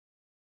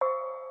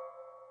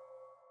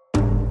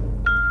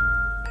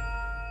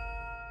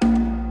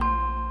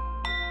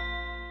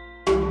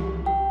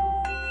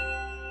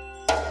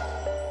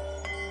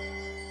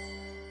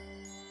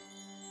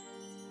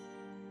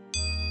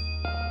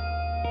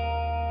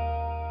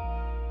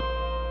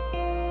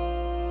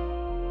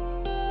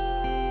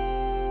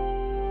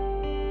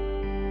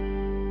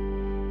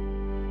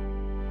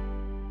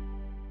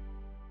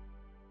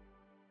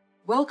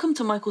Welcome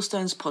to Michael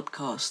Stone's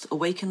podcast,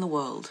 Awaken the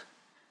World.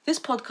 This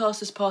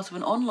podcast is part of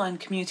an online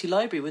community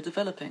library we're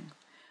developing,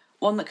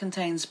 one that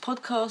contains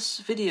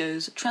podcasts,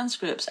 videos,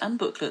 transcripts and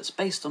booklets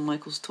based on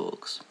Michael's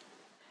talks.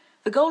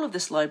 The goal of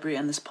this library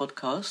and this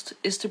podcast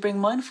is to bring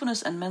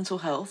mindfulness and mental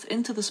health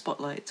into the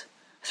spotlight.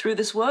 Through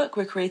this work,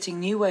 we're creating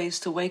new ways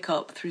to wake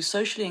up through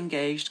socially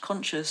engaged,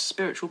 conscious,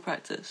 spiritual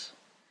practice.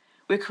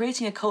 We're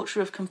creating a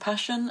culture of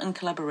compassion and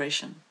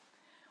collaboration.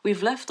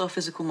 We've left our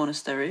physical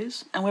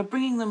monasteries, and we're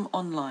bringing them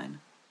online.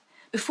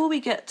 Before we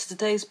get to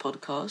today's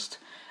podcast,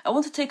 I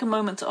want to take a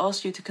moment to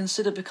ask you to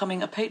consider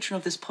becoming a patron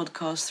of this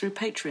podcast through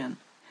Patreon.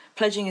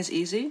 Pledging is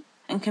easy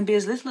and can be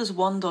as little as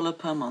 $1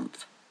 per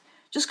month.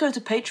 Just go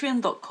to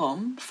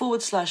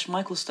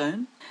patreon.com/Michael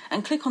Stone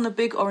and click on the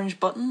big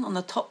orange button on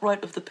the top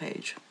right of the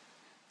page.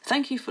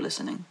 Thank you for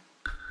listening.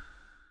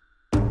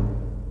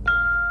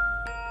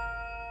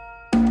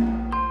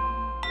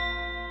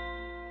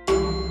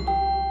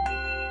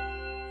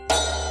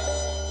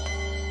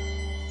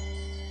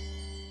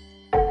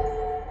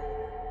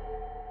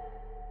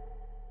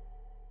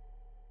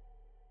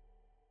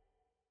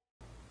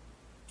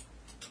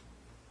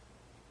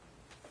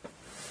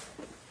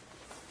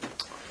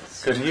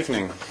 Good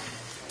evening.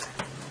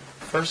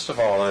 First of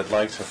all, I'd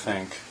like to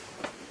thank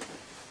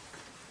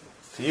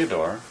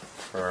Theodore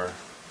for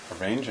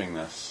arranging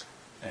this.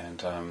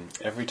 And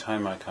every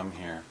time I come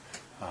here,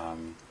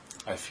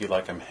 I feel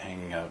like I'm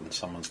hanging out in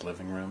someone's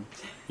living room.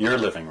 Your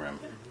living room.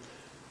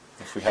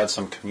 If we had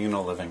some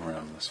communal living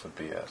room, this would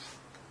be it.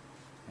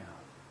 Yeah.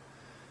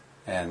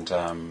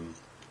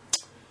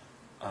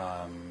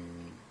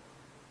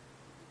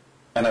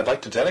 And I'd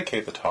like to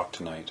dedicate the talk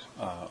tonight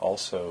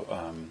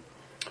also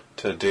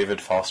to David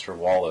Foster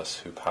Wallace,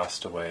 who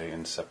passed away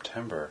in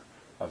September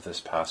of this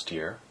past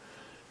year.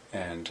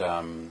 And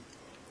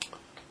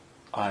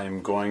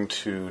I'm going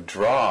to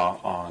draw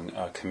on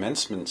a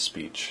commencement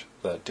speech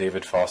that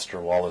David Foster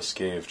Wallace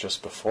gave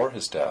just before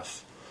his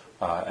death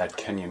at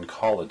Kenyon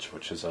College,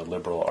 which is a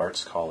liberal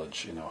arts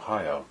college in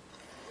Ohio.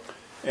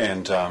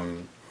 And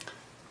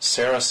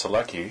Sarah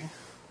Selecki,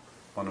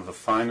 one of the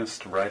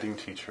finest writing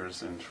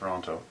teachers in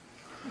Toronto,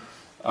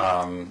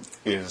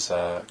 is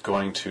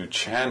going to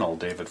channel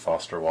David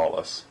Foster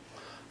Wallace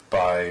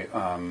by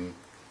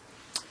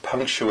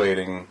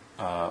punctuating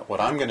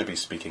what I'm going to be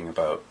speaking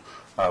about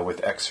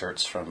with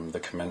excerpts from the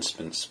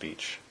commencement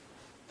speech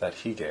that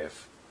he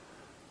gave.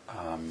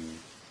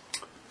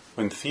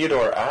 When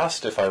Theodore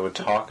asked if I would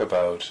talk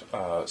about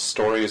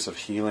stories of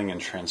healing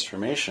and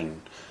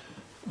transformation,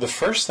 the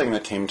first thing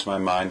that came to my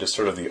mind is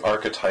sort of the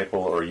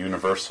archetypal or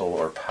universal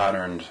or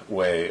patterned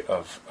way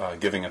of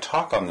giving a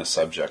talk on this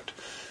subject,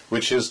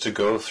 which is to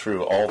go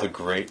through all the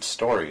great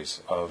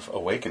stories of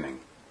awakening,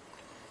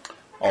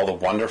 all the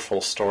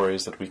wonderful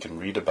stories that we can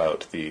read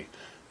about, the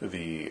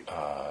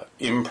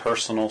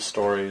impersonal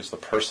stories, the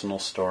personal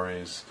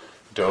stories,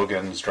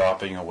 Dogen's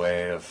dropping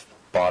away of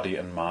body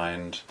and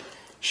mind,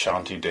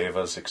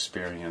 Shantideva's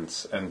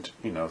experience, and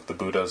the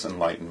Buddha's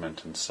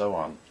enlightenment, and so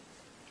on.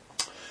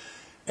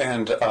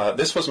 And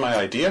this was my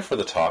idea for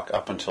the talk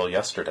up until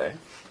yesterday.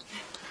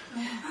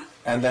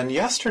 And then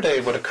yesterday,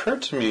 what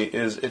occurred to me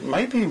is it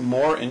might be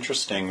more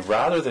interesting,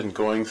 rather than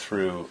going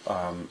through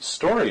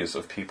stories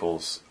of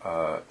people's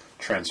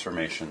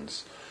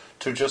transformations,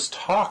 to just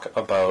talk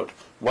about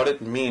what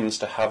it means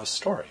to have a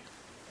story,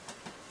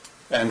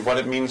 and what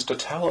it means to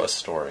tell a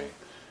story,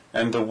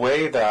 and the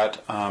way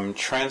that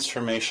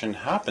transformation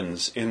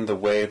happens in the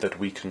way that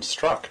we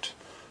construct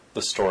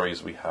the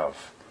stories we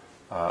have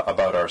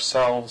about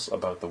ourselves,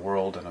 about the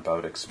world, and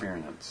about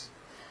experience.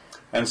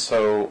 And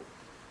so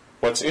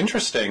what's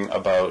interesting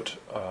about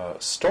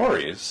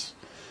stories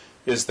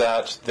is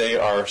that they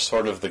are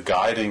sort of the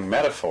guiding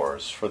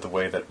metaphors for the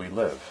way that we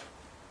live.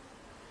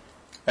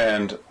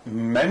 And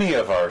many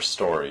of our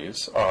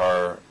stories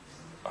are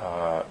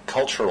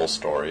cultural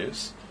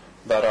stories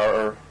that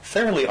are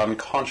fairly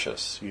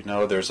unconscious.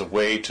 There's a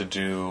way to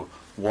do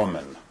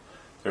woman.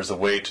 There's a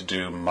way to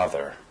do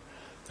mother.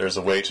 There's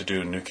a way to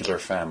do nuclear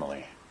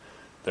family.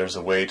 There's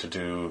a way to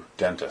do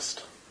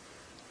dentist.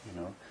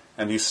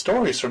 And these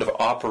stories sort of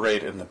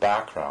operate in the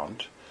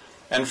background,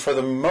 and for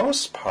the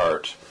most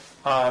part,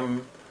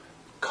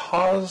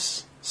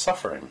 cause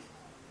suffering.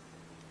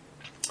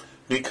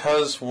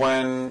 Because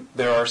when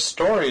there are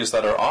stories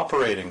that are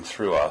operating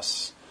through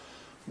us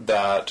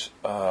that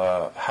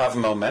have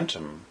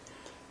momentum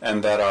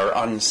and that are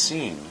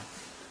unseen,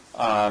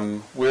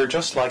 we're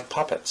just like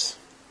puppets,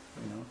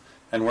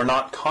 and we're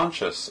not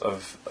conscious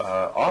of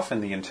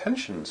often the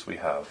intentions we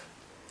have.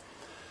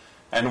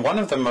 And one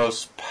of the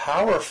most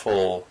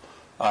powerful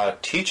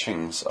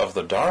teachings of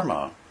the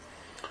Dharma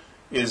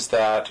is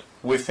that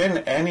within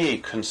any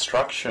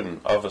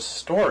construction of a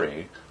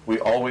story, we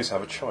always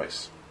have a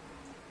choice.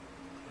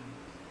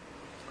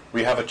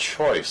 We have a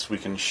choice. We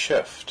can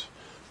shift.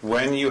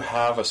 When you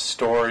have a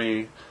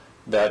story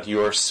that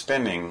you're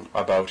spinning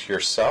about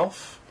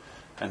yourself,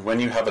 and when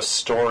you have a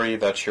story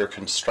that you're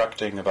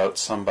constructing about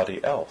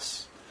somebody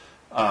else,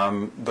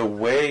 the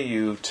way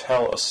you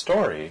tell a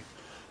story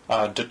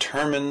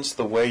determines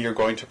the way you're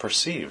going to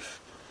perceive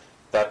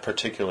that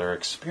particular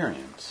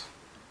experience.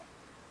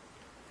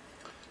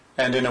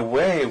 And in a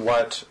way,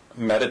 what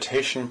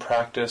meditation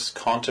practice,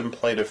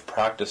 contemplative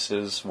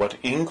practices, what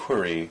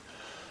inquiry,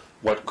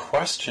 what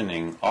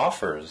questioning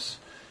offers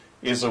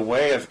is a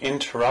way of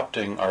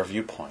interrupting our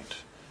viewpoint,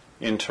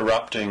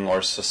 interrupting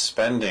or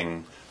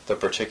suspending the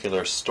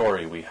particular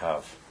story we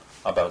have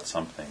about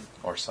something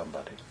or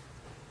somebody.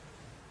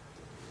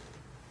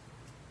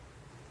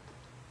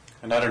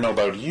 And I don't know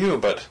about you,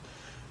 but,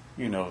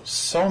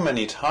 so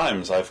many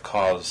times I've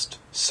caused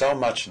so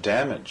much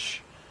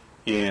damage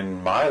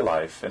in my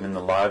life and in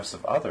the lives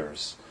of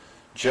others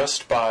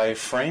just by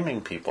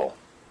framing people,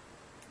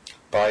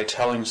 by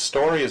telling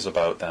stories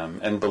about them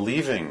and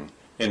believing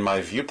in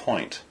my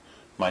viewpoint,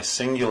 my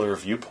singular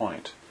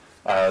viewpoint,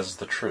 as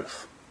the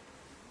truth.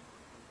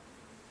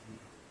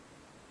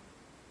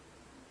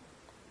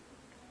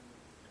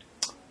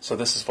 So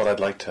this is what I'd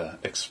like to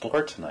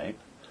explore tonight,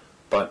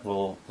 but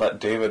we'll let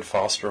David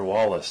Foster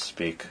Wallace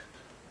speak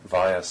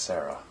via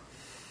Sarah.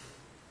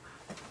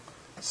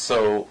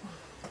 So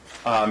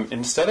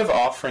instead of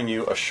offering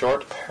you a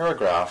short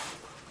paragraph,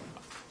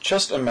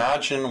 just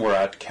imagine we're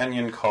at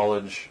Kenyon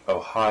College,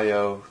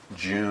 Ohio,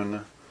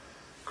 June,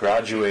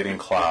 graduating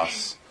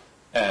class,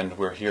 and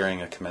we're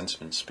hearing a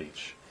commencement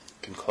speech. You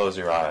can close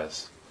your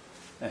eyes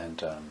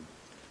and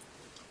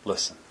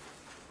listen.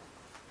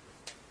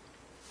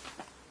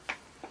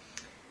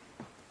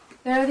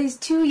 There are these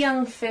two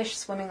young fish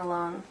swimming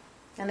along,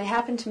 and they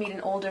happen to meet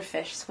an older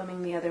fish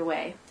swimming the other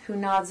way, who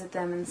nods at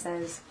them and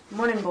says,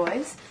 "Morning,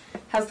 boys.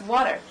 How's the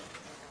water?"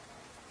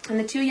 And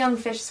the two young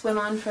fish swim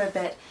on for a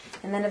bit,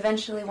 and then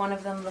eventually one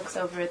of them looks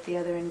over at the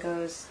other and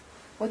goes,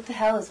 "What the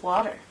hell is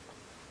water?"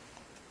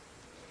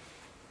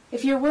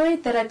 If you're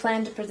worried that I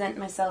plan to present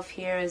myself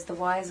here as the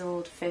wise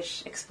old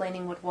fish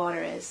explaining what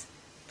water is,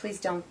 please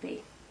don't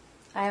be.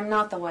 I am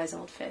not the wise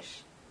old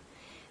fish.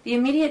 The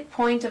immediate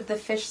point of the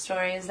fish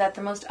story is that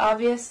the most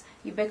obvious,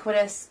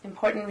 ubiquitous,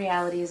 important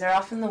realities are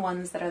often the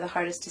ones that are the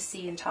hardest to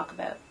see and talk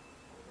about.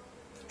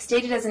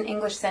 Stated as an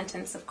English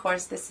sentence, of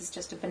course, this is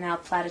just a banal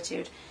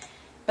platitude,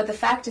 but the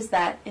fact is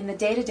that, in the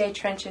day-to-day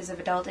trenches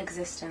of adult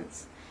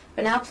existence,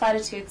 banal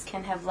platitudes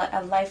can have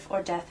a life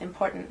or death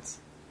importance.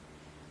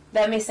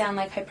 That may sound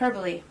like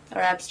hyperbole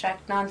or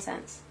abstract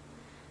nonsense.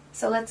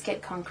 So let's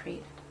get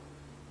concrete.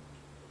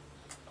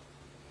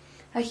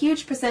 A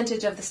huge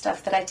percentage of the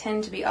stuff that I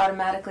tend to be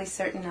automatically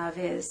certain of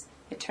is,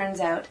 it turns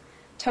out,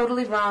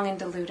 totally wrong and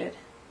deluded.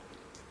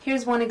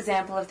 Here's one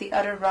example of the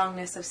utter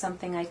wrongness of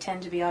something I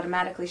tend to be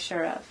automatically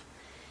sure of.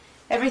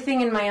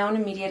 Everything in my own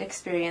immediate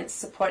experience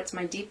supports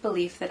my deep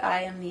belief that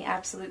I am the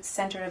absolute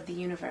center of the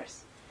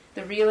universe,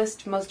 the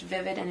realest, most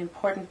vivid, and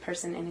important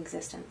person in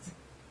existence.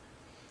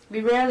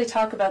 We rarely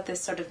talk about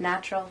this sort of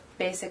natural,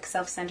 basic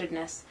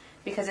self-centeredness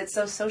because it's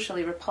so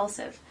socially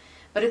repulsive,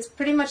 but it's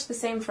pretty much the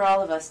same for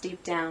all of us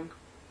deep down.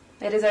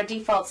 It is our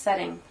default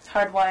setting,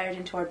 hardwired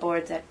into our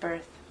boards at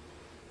birth.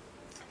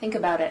 Think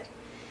about it.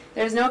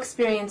 There is no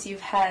experience you've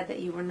had that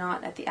you were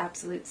not at the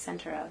absolute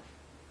center of.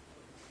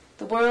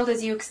 The world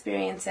as you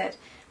experience it,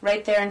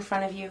 right there in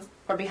front of you,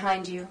 or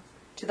behind you,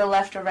 to the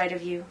left or right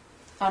of you,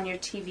 on your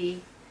TV,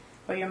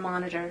 or your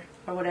monitor,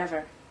 or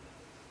whatever.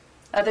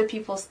 Other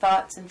people's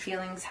thoughts and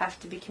feelings have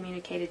to be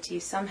communicated to you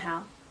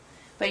somehow,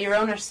 but your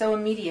own are so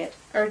immediate,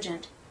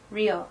 urgent,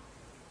 real.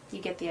 You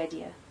get the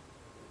idea.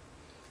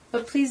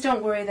 But please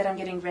don't worry that I'm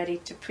getting ready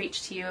to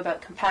preach to you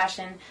about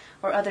compassion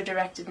or other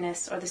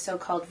directedness or the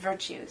so-called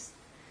virtues.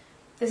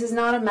 This is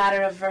not a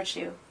matter of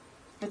virtue.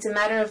 It's a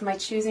matter of my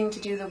choosing to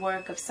do the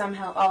work of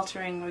somehow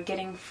altering or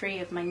getting free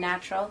of my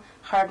natural,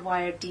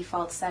 hardwired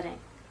default setting,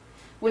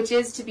 which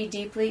is to be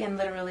deeply and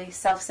literally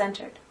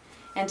self-centered,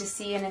 and to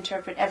see and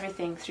interpret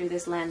everything through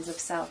this lens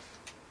of self.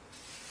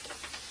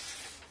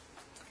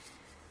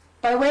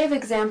 By way of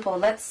example,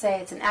 let's say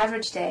it's an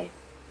average day,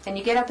 and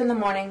you get up in the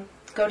morning,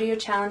 go to your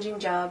challenging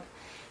job,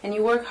 and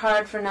you work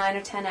hard for 9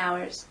 or 10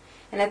 hours,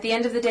 and at the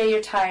end of the day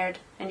you're tired,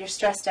 and you're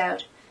stressed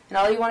out, and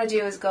all you want to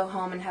do is go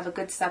home and have a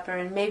good supper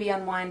and maybe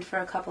unwind for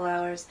a couple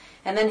hours,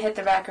 and then hit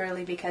the rack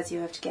early because you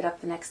have to get up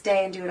the next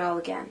day and do it all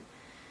again.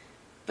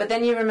 But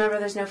then you remember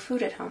there's no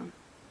food at home.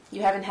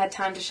 You haven't had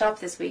time to shop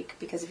this week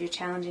because of your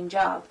challenging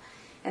job,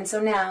 and so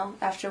now,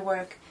 after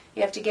work,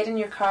 you have to get in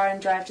your car and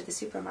drive to the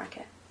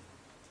supermarket.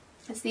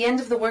 It's the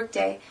end of the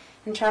workday,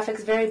 and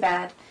traffic's very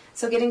bad,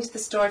 so getting to the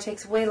store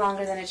takes way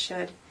longer than it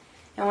should.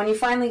 And when you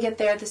finally get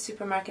there, the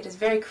supermarket is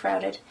very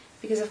crowded,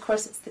 because of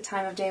course it's the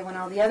time of day when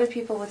all the other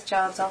people with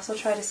jobs also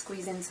try to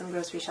squeeze in some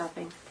grocery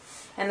shopping.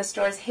 And the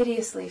store is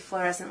hideously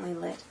fluorescently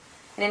lit,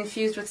 and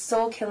infused with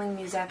soul-killing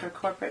music or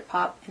corporate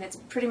pop, and it's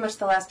pretty much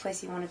the last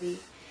place you want to be.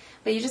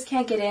 But you just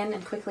can't get in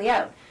and quickly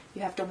out.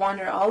 You have to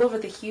wander all over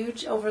the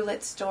huge,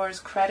 overlit store's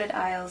crowded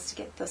aisles to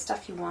get the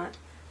stuff you want.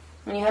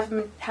 And you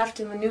have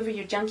to maneuver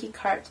your junky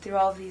cart through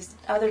all these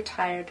other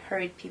tired,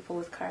 hurried people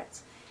with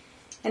carts.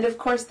 And of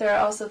course there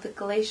are also the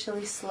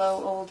glacially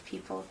slow old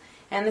people,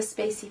 and the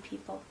spacey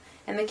people,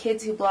 and the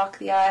kids who block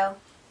the aisle,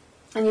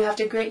 and you have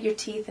to grit your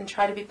teeth and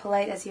try to be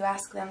polite as you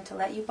ask them to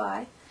let you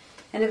buy.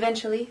 And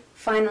eventually,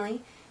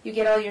 finally, you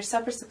get all your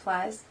supper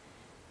supplies,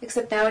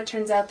 Except now it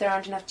turns out there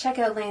aren't enough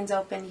checkout lanes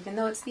open, even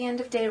though it's the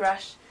end of day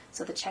rush,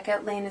 so the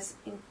checkout lane is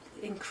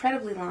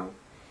incredibly long,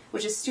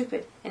 which is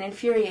stupid and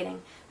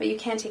infuriating, but you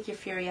can't take your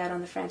fury out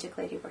on the frantic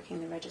lady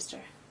working the register.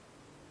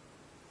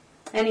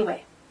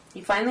 Anyway,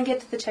 you finally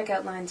get to the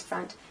checkout line's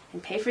front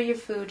and pay for your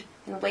food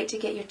and wait to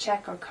get your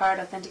check or card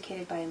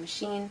authenticated by a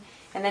machine,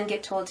 and then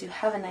get told to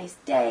have a nice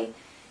day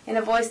in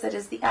a voice that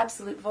is the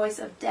absolute voice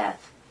of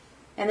death.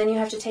 And then you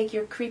have to take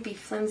your creepy,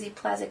 flimsy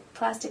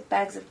plastic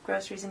bags of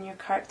groceries in your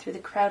cart through the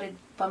crowded,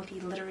 bumpy,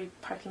 littery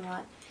parking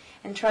lot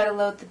and try to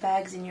load the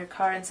bags in your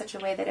car in such a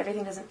way that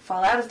everything doesn't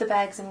fall out of the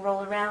bags and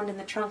roll around in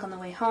the trunk on the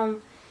way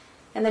home.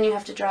 And then you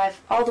have to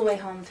drive all the way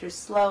home through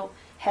slow,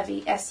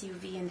 heavy,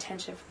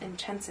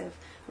 SUV-intensive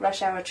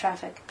rush hour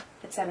traffic,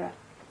 etc.,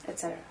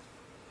 etc.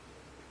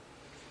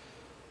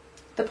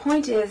 The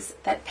point is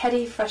that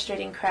petty,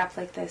 frustrating crap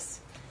like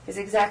this is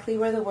exactly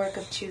where the work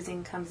of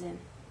choosing comes in.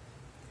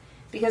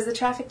 Because the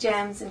traffic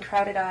jams and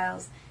crowded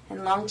aisles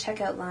and long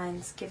checkout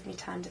lines give me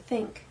time to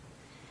think.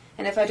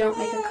 And if I don't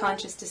make a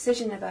conscious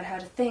decision about how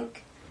to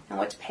think and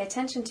what to pay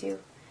attention to,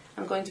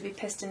 I'm going to be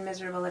pissed and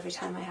miserable every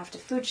time I have to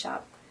food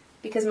shop,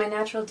 because my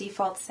natural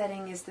default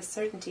setting is the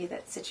certainty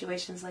that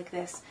situations like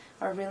this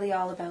are really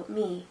all about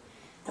me,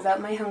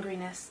 about my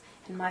hungriness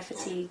and my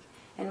fatigue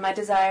and my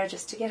desire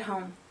just to get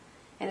home,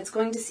 and it's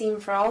going to seem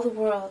for all the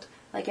world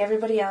like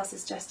everybody else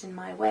is just in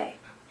my way.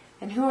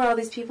 And who are all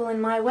these people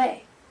in my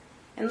way?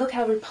 And look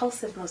how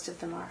repulsive most of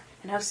them are,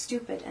 and how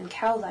stupid and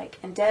cow-like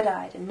and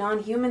dead-eyed and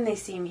non-human they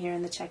seem here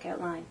in the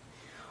checkout line.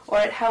 Or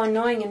at how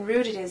annoying and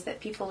rude it is that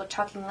people are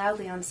talking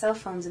loudly on cell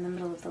phones in the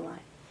middle of the line.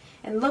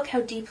 And look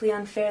how deeply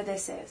unfair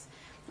this is.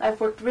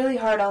 I've worked really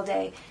hard all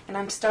day, and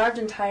I'm starved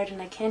and tired,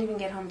 and I can't even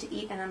get home to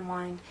eat and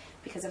unwind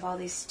because of all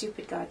these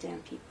stupid goddamn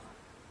people.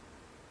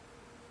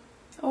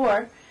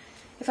 Or,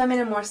 if I'm in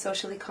a more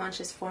socially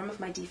conscious form of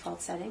my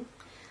default setting,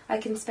 I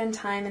can spend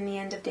time in the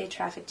end-of-day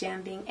traffic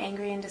jam being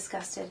angry and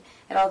disgusted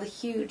at all the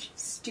huge,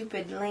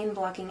 stupid,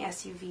 lane-blocking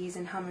SUVs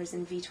and Hummers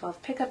and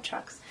V12 pickup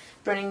trucks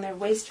burning their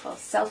wasteful,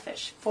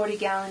 selfish,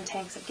 40-gallon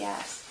tanks of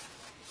gas.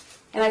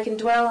 And I can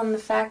dwell on the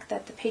fact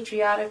that the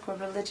patriotic or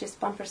religious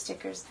bumper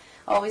stickers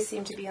always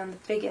seem to be on the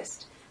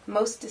biggest,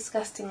 most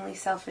disgustingly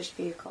selfish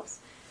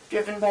vehicles,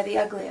 driven by the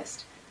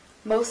ugliest,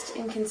 most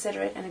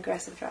inconsiderate and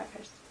aggressive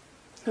drivers,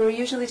 who are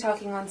usually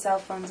talking on cell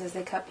phones as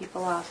they cut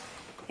people off,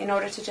 in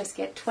order to just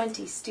get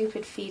 20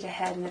 stupid feet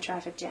ahead in the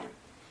traffic jam.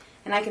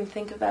 And I can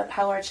think about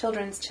how our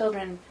children's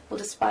children will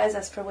despise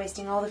us for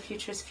wasting all the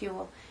future's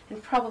fuel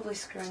and probably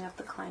screwing up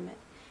the climate,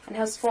 and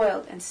how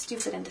spoiled and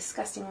stupid and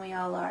disgusting we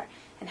all are,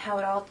 and how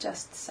it all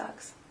just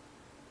sucks.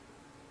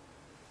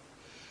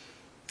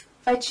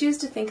 If I choose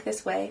to think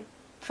this way,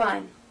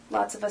 fine,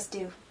 lots of us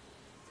do.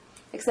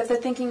 Except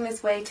that thinking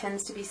this way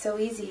tends to be so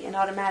easy and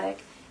automatic,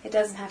 it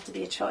doesn't have to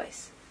be a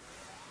choice.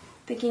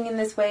 Thinking in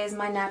this way is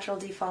my natural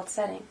default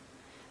setting.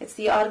 It's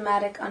the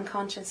automatic,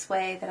 unconscious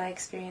way that I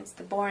experience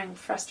the boring,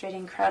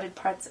 frustrating, crowded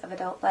parts of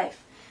adult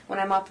life when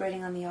I'm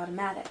operating on the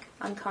automatic,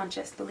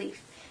 unconscious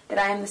belief that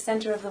I am the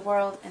center of the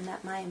world and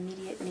that my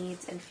immediate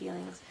needs and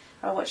feelings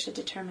are what should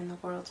determine the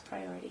world's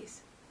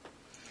priorities.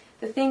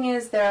 The thing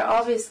is, there are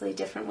obviously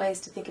different ways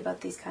to think about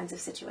these kinds of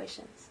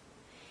situations.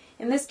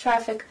 In this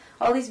traffic,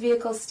 all these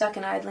vehicles stuck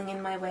and idling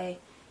in my way,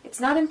 it's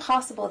not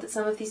impossible that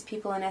some of these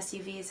people in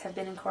SUVs have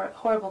been in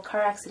horrible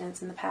car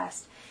accidents in the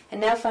past,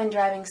 and now find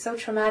driving so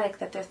traumatic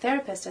that their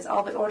therapist has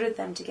all but ordered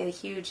them to get a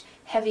huge,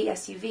 heavy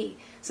SUV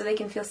so they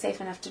can feel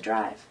safe enough to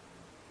drive.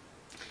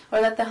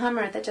 Or that the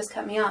Hummer that just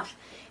cut me off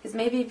is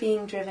maybe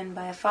being driven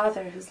by a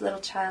father whose little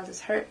child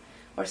is hurt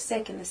or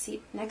sick in the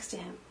seat next to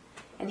him,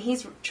 and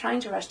he's trying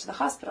to rush to the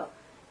hospital,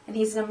 and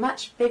he's in a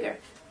much bigger,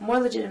 more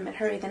legitimate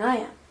hurry than I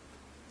am.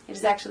 It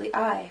is actually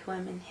I who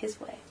am in his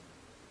way.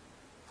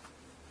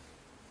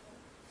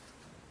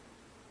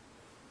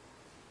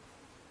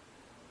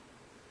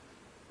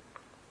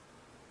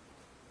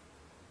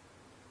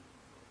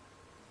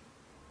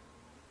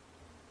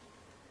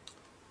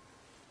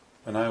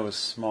 When I was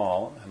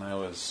small, and I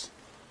was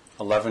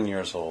 11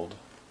 years old,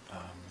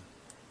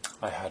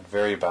 I had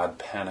very bad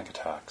panic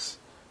attacks.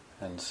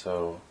 And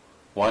so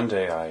one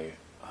day I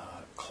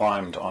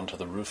climbed onto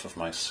the roof of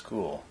my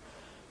school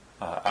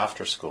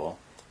after school,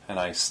 and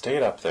I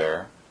stayed up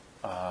there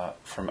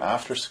from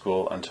after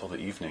school until the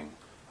evening,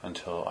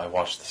 until I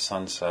watched the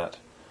sunset.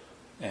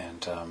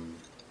 And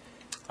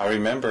I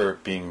remember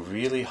being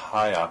really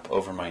high up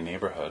over my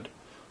neighborhood,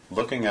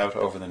 looking out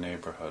over the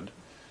neighborhood,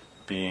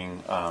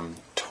 being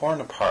torn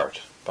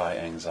apart by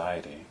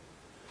anxiety.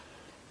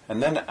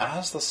 And then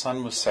as the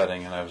sun was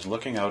setting and I was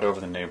looking out over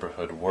the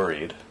neighborhood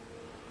worried,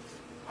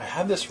 I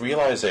had this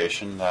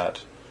realization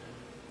that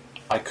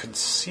I could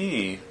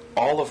see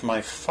all of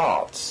my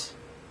thoughts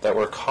that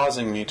were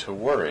causing me to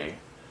worry,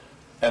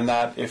 and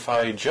that if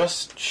I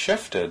just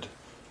shifted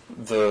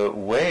the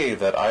way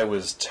that I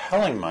was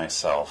telling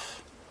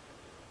myself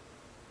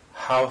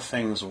how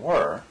things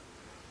were,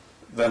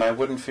 then I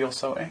wouldn't feel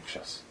so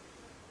anxious.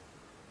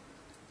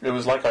 It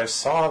was like I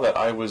saw that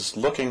I was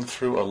looking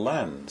through a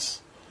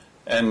lens,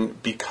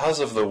 and because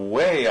of the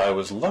way I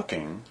was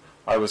looking,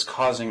 I was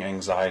causing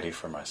anxiety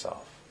for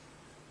myself.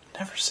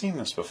 Never seen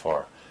this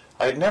before.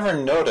 I had never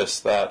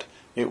noticed that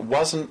it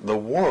wasn't the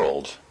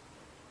world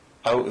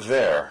out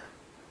there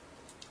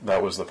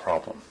that was the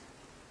problem,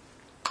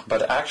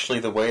 but actually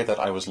the way that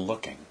I was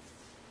looking.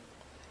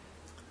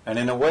 And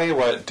in a way,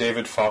 what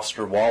David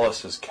Foster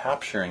Wallace is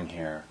capturing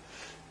here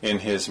in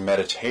his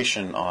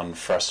meditation on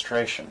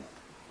frustration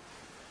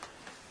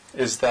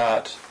is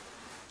that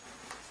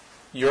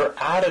your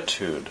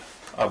attitude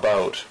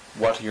about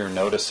what you're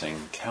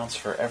noticing counts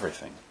for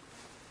everything.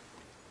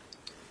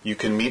 You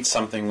can meet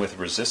something with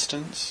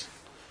resistance.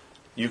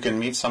 You can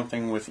meet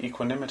something with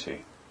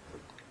equanimity.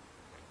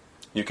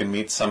 You can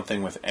meet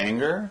something with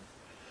anger,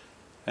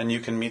 and you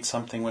can meet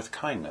something with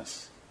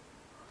kindness.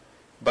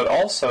 But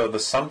also the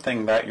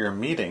something that you're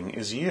meeting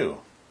is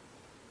you.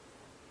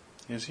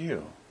 Is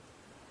you.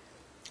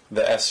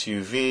 The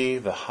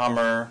SUV, the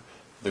Hummer,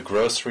 the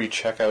grocery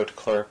checkout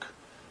clerk,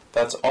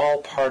 that's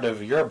all part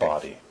of your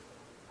body.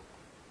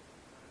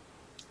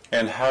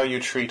 And how you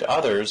treat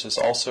others is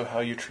also how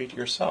you treat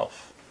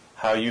yourself.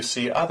 How you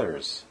see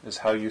others is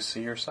how you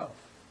see yourself.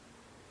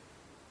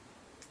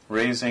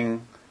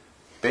 Raising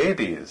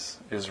babies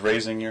is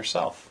raising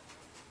yourself.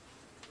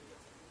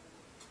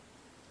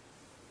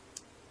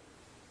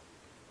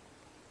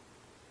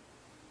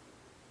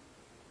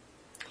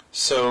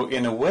 So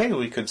in a way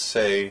we could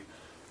say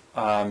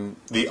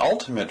the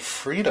ultimate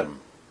freedom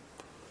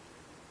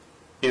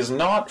is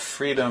not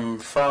freedom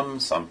from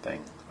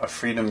something, a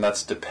freedom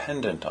that's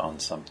dependent on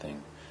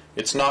something.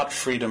 It's not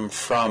freedom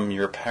from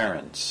your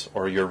parents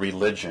or your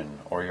religion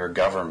or your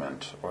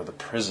government or the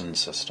prison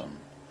system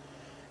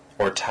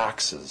or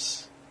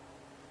taxes.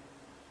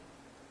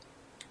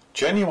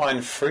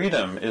 Genuine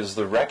freedom is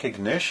the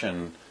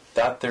recognition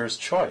that there's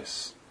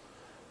choice,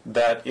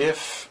 that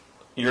if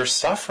your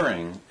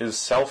suffering is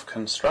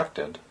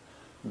self-constructed,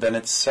 then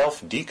it's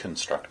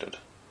self-deconstructed.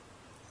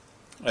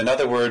 In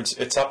other words,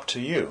 it's up to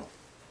you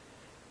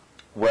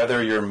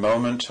whether your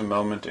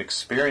moment-to-moment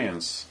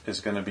experience is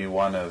going to be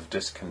one of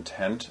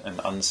discontent and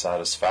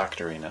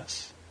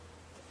unsatisfactoriness,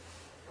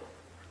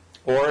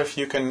 or if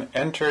you can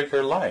enter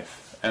your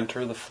life,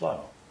 enter the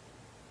flow.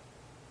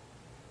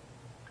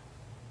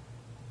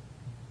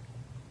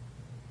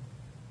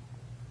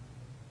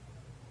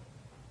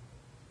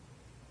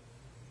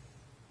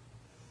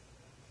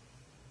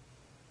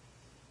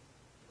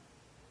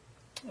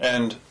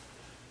 And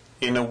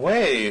in a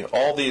way,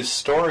 all these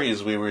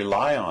stories we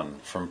rely on,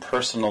 from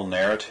personal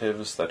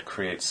narratives that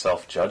create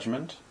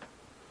self-judgment,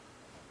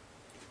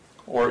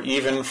 or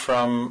even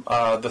from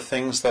the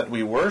things that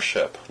we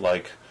worship,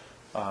 like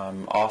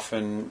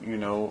often,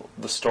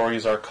 the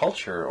stories our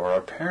culture or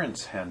our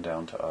parents hand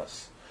down to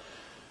us.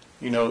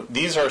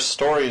 These are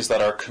stories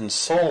that are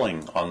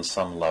consoling on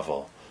some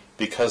level,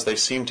 because they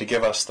seem to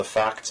give us the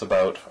facts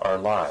about our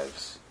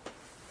lives.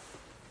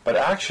 But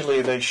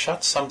actually, they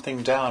shut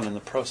something down in the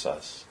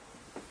process.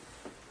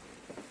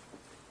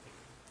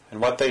 And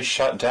what they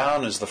shut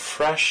down is the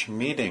fresh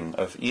meeting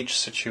of each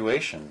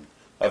situation,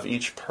 of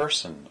each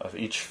person, of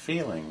each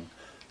feeling,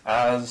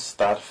 as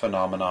those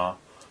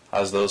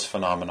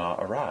phenomena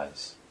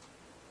arise.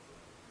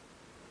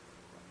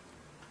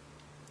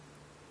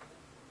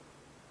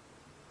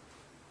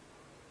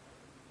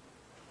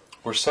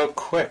 We're so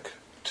quick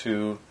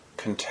to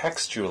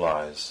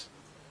contextualize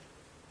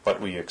what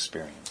we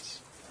experience.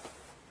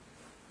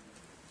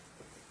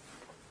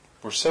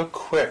 We're so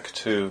quick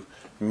to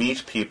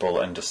meet people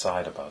and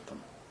decide about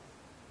them.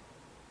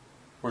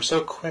 We're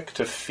so quick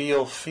to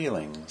feel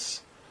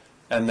feelings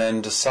and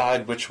then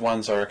decide which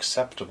ones are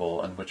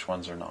acceptable and which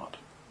ones are not.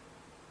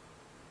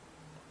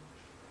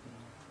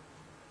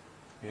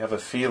 We have a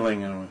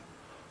feeling and,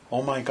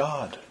 oh my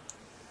God,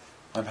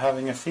 I'm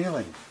having a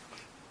feeling.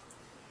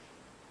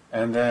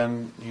 And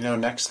then,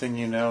 next thing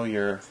you know,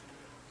 you're,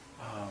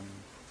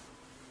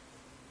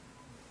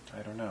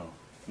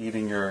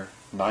 eating your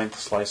 9th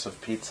slice of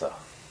pizza,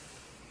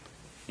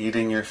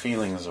 eating your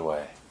feelings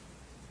away,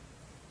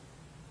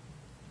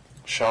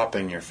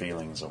 shopping your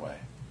feelings away.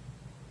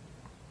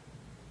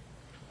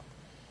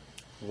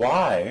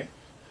 Why?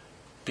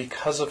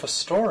 Because of a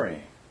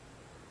story.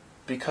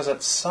 Because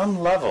at some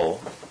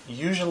level,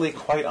 usually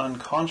quite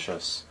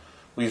unconscious,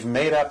 we've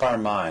made up our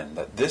mind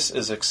that this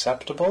is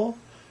acceptable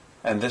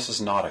and this is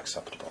not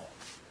acceptable.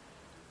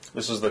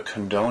 This is the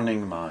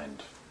condoning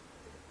mind.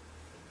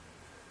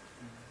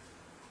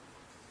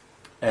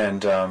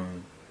 And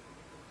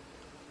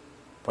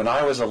when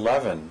I was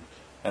 11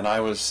 and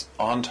I was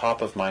on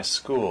top of my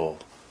school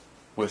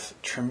with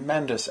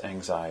tremendous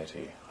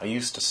anxiety, I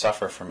used to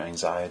suffer from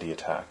anxiety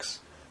attacks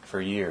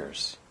for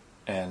years.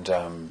 And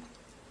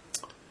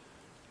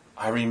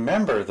I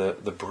remember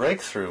the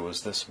breakthrough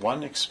was this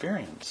one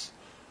experience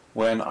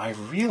when I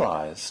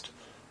realized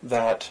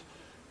that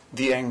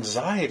the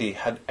anxiety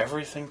had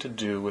everything to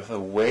do with the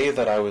way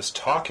that I was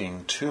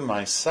talking to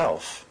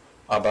myself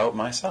about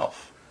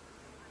myself.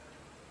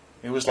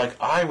 It was like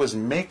I was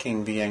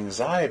making the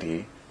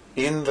anxiety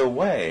in the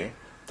way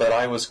that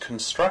I was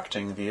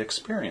constructing the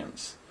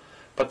experience.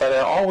 but that I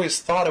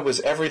always thought it was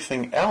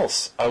everything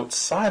else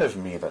outside of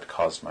me that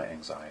caused my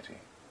anxiety.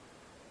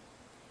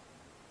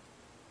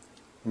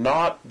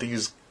 Not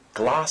these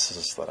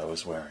glasses that I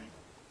was wearing.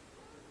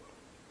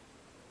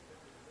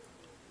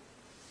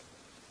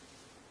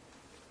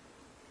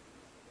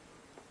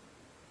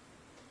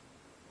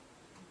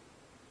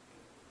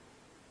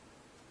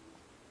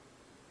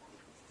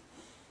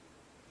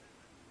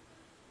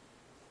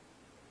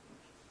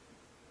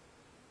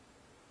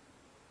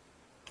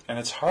 And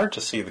it's hard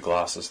to see the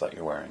glasses that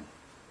you're wearing,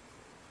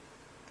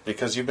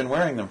 because you've been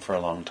wearing them for a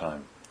long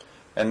time.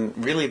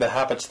 And really the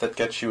habits that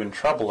get you in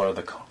trouble are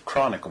the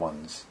chronic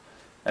ones.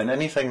 And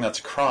anything that's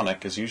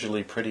chronic is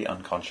usually pretty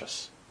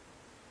unconscious,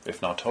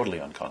 if not totally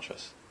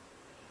unconscious.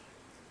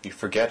 You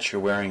forget you're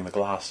wearing the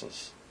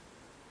glasses.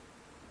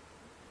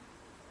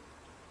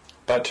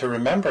 But to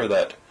remember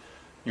that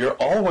you're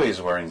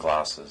always wearing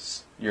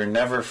glasses. You're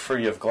never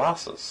free of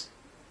glasses.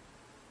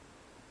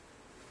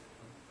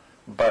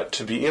 But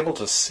to be able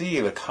to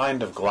see the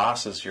kind of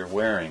glasses you're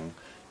wearing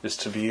is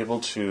to be able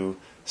to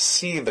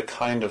see the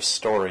kind of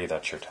story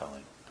that you're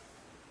telling,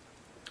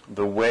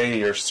 the way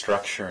you're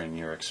structuring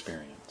your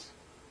experience.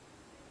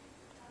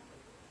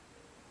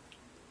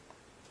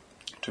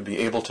 To be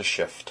able to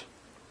shift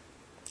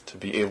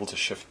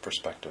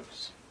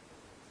perspectives.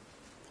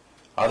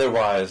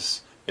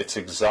 Otherwise, it's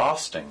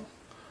exhausting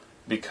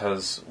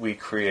because we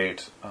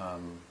create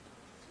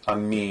a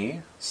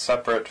me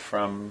separate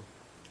from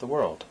the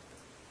world.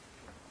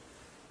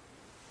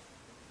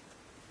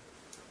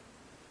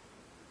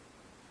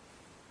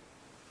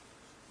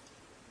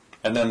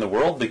 And then the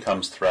world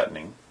becomes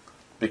threatening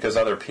because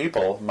other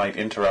people might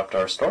interrupt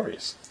our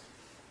stories.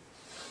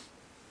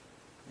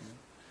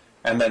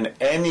 And then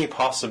any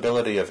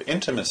possibility of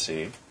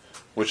intimacy,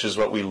 which is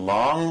what we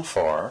long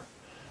for,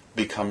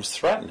 becomes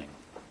threatening.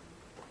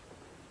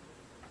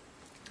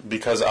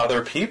 Because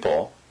other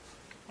people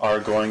are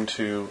going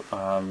to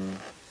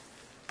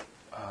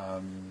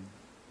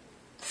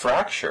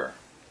fracture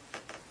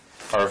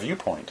our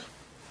viewpoint.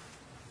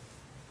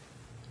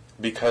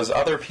 Because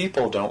other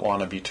people don't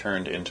want to be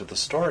turned into the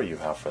story you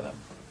have for them.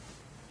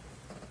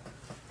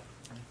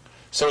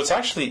 So it's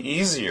actually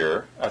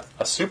easier at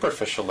a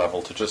superficial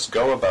level to just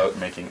go about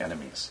making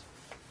enemies.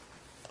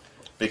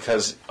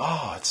 Because,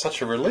 it's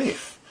such a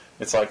relief.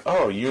 It's like,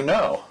 you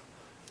know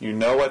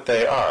what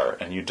they are,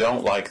 and you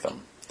don't like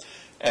them.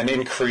 And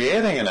in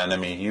creating an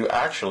enemy, you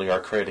actually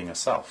are creating a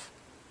self.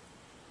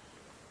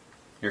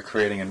 You're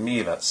creating a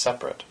me that's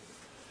separate.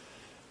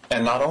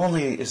 And not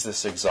only is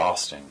this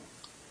exhausting,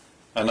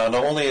 and not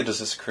only does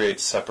this create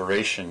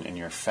separation in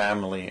your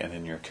family and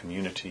in your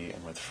community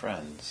and with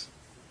friends,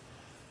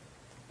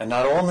 and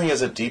not only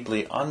is it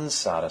deeply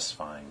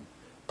unsatisfying,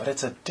 but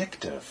it's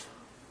addictive.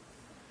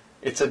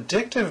 It's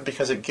addictive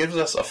because it gives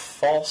us a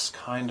false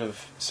kind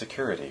of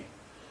security.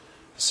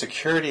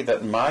 Security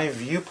that my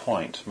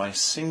viewpoint, my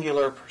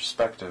singular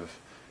perspective,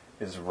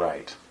 is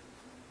right.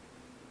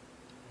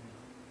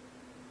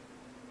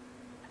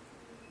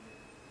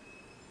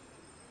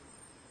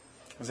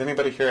 Has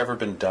anybody here ever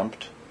been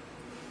dumped?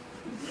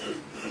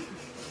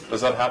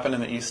 Does that happen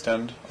in the East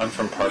End? I'm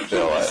from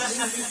Parkdale.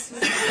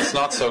 It's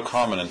not so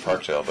common in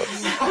Parkdale, but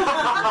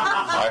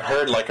I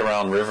heard like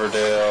around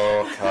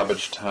Riverdale,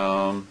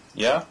 Cabbagetown.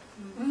 Yeah?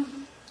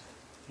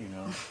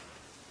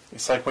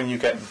 It's like when you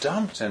get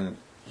dumped and,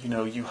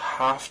 you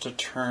have to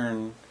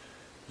turn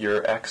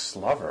your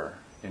ex-lover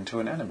into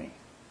an enemy.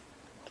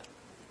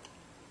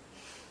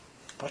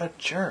 What a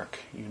jerk,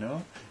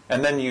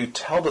 And then you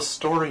tell the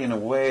story in a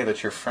way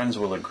that your friends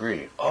will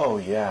agree. Oh,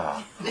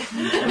 yeah.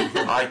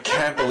 I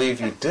can't believe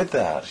you did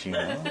that,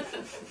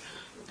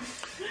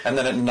 And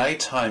then at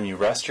nighttime you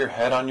rest your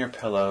head on your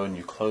pillow and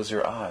you close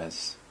your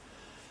eyes.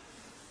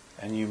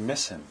 And you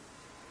miss him.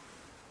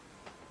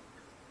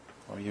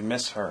 Or you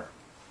miss her.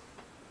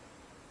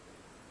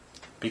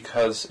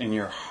 Because in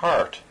your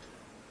heart,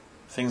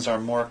 things are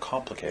more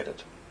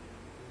complicated.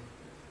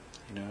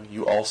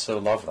 You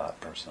also love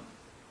that person.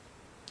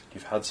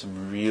 You've had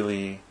some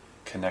really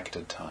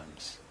connected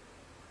times.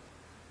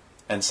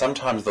 And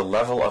sometimes the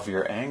level of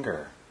your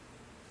anger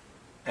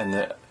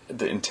and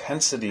the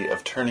intensity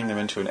of turning them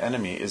into an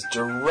enemy is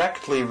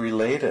directly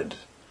related.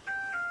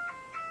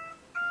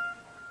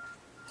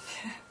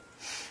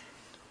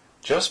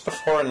 Just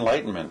before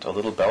enlightenment, a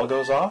little bell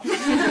goes off.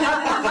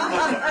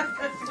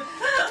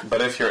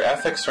 But if your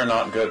ethics are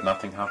not good,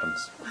 nothing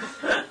happens.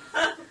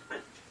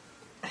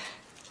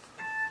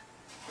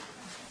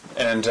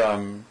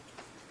 And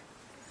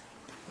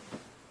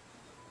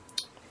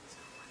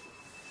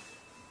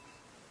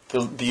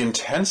the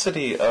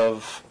intensity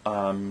of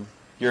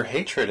your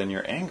hatred and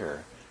your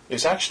anger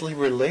is actually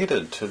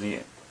related to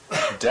the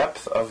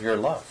depth of your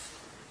love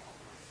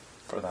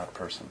for that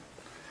person.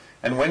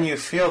 And when you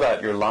feel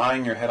that, you're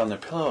lying your head on the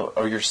pillow,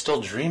 or you're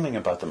still dreaming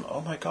about them.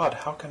 Oh my God,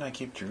 how can I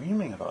keep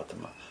dreaming about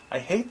them? I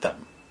hate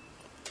them.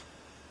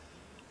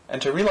 And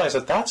to realize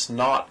that that's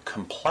not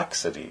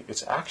complexity,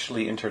 it's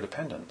actually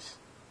interdependence.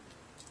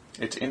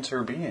 It's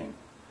interbeing.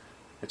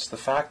 It's the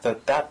fact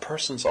that that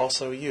person's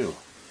also you.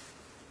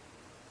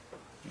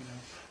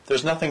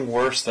 there's nothing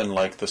worse than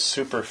like the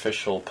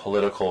superficial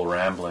political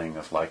rambling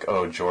of like,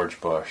 oh, George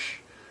Bush,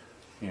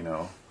 you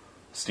know,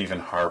 Stephen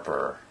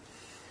Harper,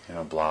 you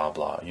know, blah,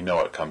 blah. You know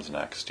what comes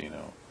next, you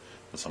know,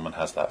 when someone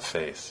has that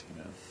face,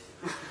 you know.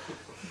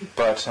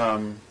 But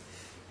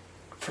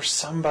for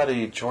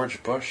somebody,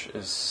 George Bush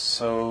is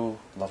so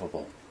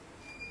lovable.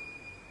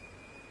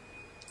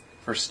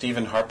 For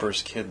Stephen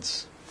Harper's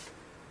kids,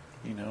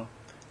 you know,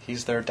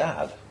 he's their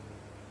dad.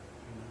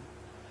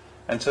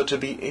 And so to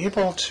be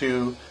able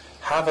to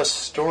have a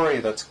story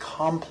that's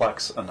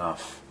complex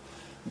enough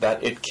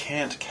that it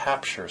can't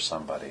capture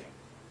somebody,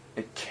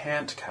 it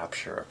can't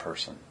capture a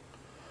person.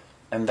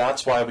 And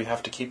that's why we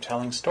have to keep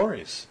telling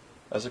stories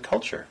as a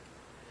culture,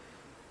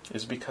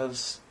 is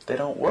because they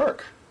don't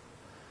work.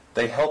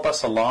 They help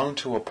us along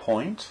to a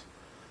point,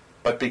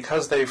 but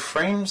because they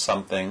frame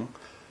something,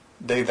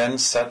 they then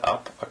set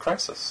up a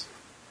crisis.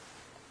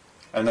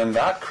 And then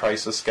that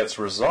crisis gets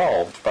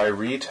resolved by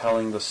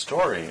retelling the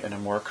story in a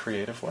more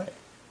creative way.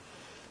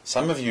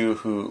 Some of you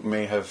who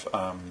may have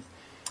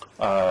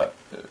done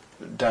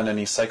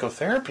any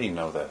psychotherapy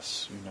know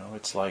this. You know,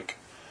 it's like,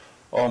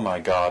 oh my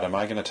God, am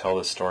I going to tell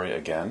this story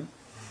again?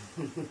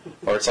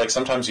 Or it's like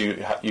sometimes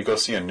you go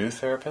see a new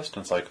therapist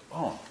and it's like,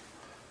 oh,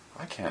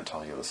 I can't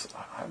tell you this.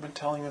 I've been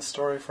telling this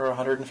story for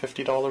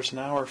 $150 an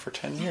hour for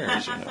 10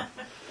 years, you know.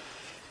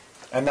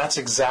 And that's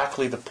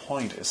exactly the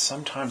point, is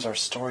sometimes our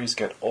stories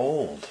get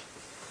old.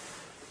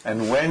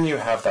 And when you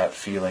have that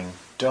feeling,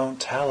 don't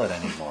tell it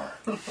anymore.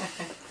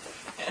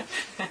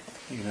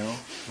 You know,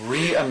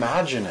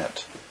 reimagine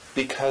it,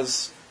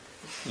 because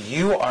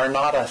you are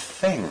not a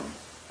thing.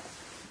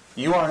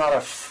 You are not a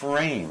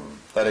frame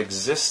that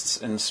exists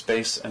in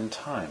space and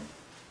time.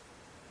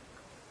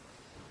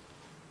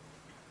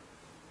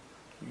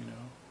 You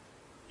know,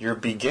 you're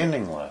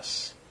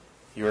beginningless.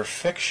 You're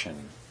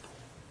fiction.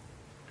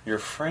 You're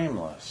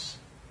frameless.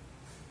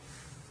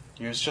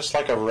 You're just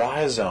like a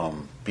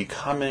rhizome,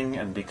 becoming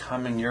and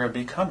becoming. You're a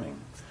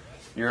becoming.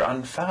 You're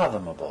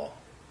unfathomable.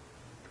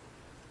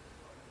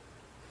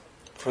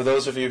 For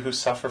those of you who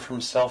suffer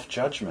from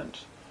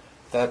self-judgment,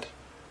 that,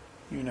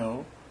 you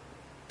know,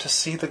 to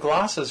see the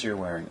glasses you're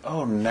wearing.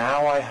 Oh,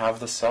 now I have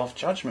the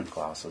self-judgment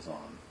glasses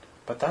on.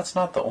 But that's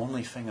not the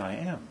only thing I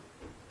am.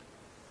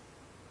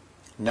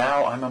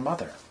 Now I'm a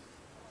mother.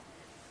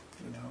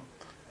 You know,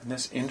 and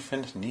this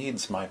infant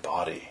needs my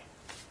body.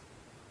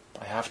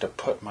 I have to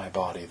put my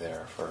body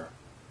there for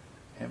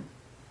him.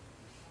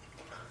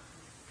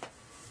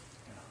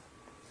 You know.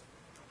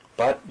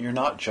 But you're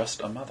not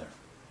just a mother.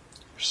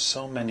 There's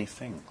so many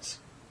things.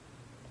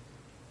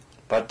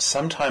 But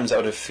sometimes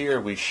out of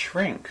fear we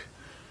shrink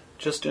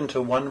just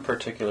into one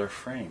particular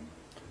frame.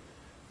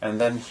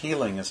 And then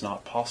healing is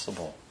not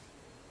possible.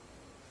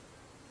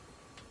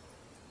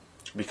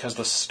 Because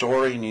the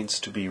story needs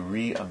to be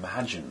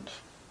reimagined.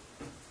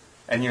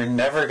 And you're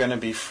never going to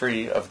be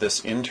free of this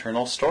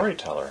internal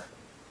storyteller.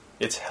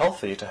 It's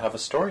healthy to have a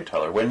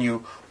storyteller. When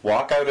you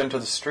walk out into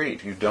the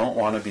street, you don't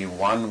want to be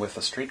one with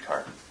a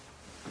streetcar.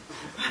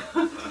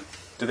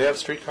 Do they have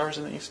streetcars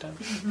in the East End?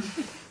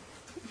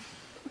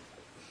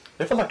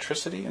 They have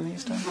electricity in the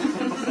East End?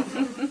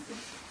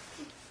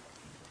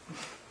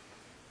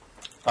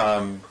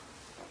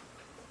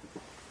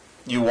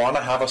 You want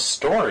to have a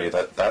story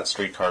that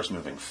streetcar's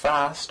moving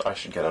fast, I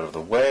should get out of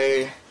the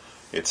way,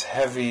 it's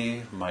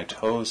heavy, my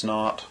toe's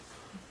not,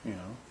 you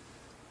know.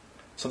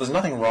 So there's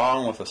nothing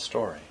wrong with a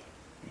story,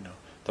 you know.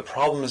 The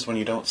problem is when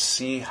you don't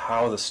see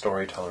how the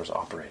storyteller's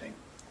operating.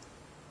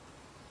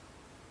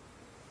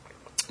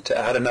 To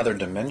add another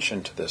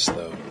dimension to this,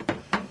 though,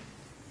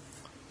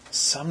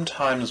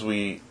 sometimes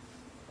we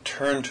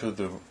turn to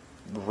the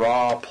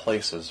raw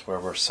places where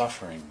we're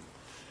suffering,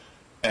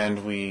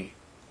 and we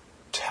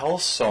tell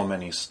so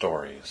many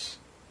stories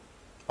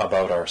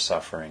about our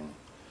suffering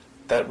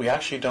that we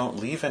actually don't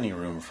leave any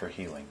room for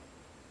healing.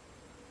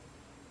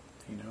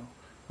 You know,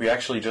 we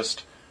actually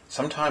just,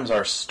 sometimes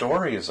our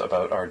stories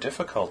about our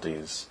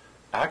difficulties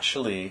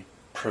actually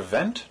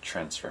prevent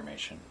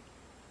transformation,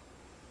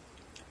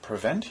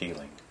 prevent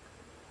healing.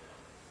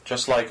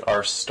 Just like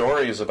our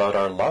stories about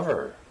our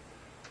lover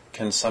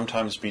can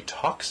sometimes be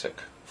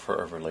toxic for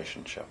a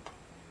relationship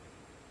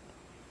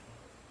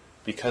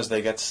because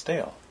they get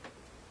stale.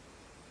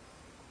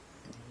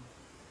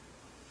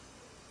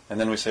 And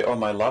then we say, oh,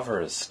 my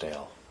lover is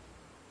stale.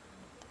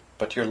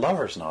 But your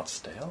lover's not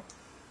stale.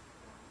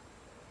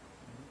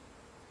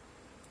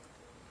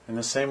 In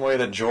the same way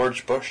that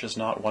George Bush is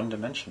not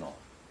one-dimensional.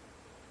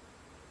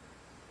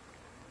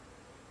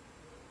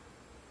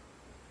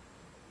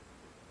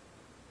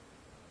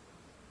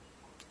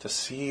 To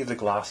see the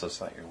glasses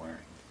that you're wearing,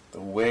 the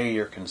way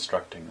you're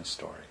constructing the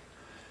story,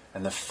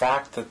 and the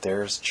fact that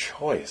there's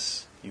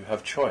choice. You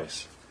have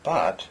choice.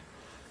 But,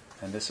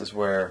 and this is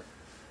where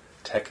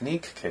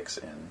technique kicks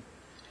in,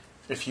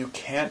 if you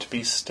can't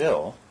be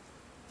still,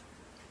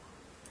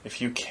 if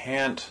you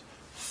can't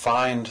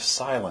find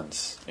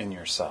silence in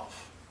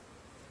yourself,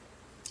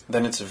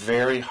 then it's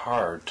very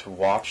hard to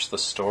watch the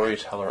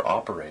storyteller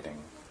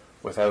operating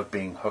without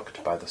being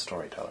hooked by the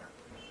storyteller.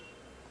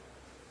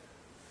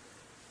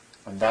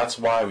 And that's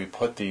why we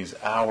put these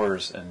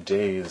hours and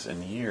days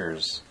and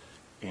years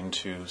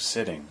into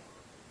sitting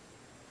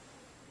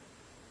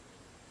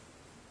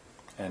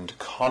and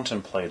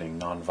contemplating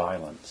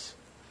nonviolence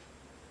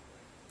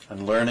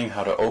and learning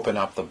how to open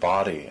up the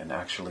body and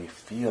actually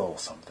feel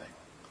something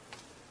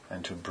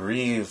and to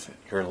breathe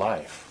your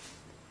life.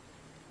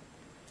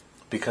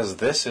 Because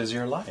this is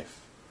your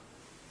life.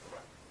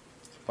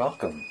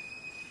 Welcome.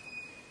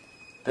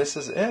 This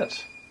is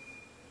it.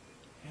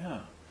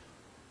 Yeah.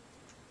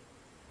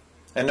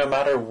 And no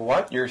matter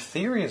what your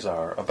theories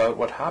are about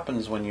what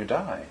happens when you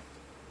die,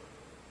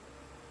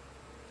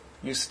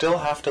 you still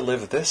have to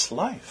live this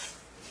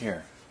life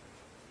here.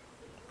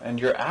 And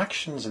your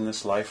actions in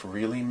this life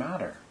really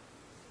matter.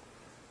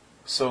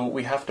 So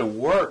we have to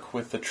work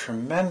with the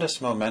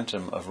tremendous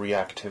momentum of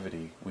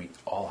reactivity we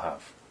all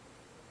have.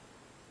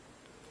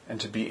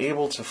 And to be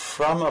able to,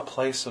 from a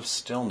place of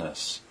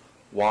stillness,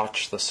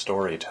 watch the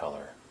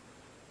storyteller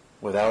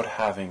without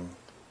having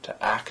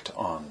to act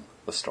on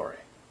the story.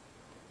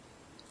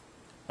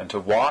 And to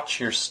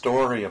watch your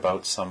story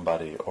about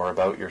somebody or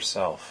about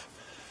yourself,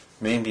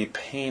 maybe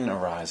pain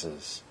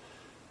arises,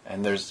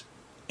 and there's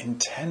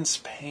intense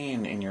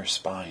pain in your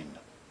spine.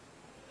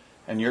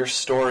 And your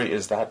story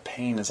is that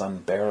pain is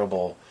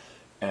unbearable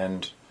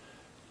and,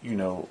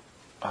 you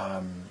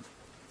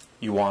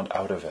want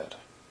out of it.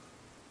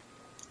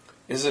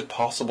 Is it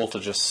possible to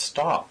just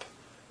stop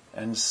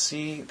and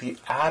see the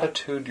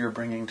attitude you're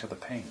bringing to the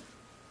pain?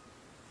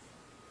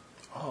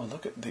 Oh,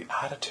 look at the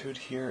attitude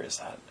here is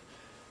that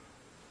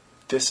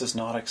this is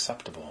not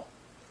acceptable.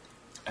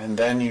 And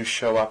then you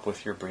show up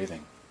with your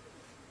breathing.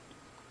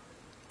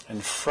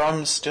 And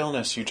from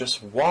stillness, you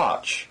just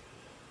watch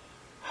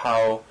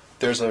how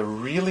there's a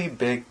really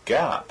big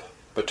gap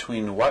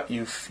between what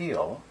you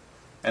feel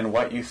and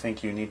what you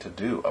think you need to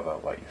do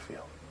about what you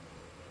feel.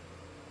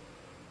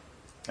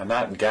 And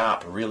that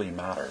gap really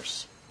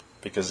matters,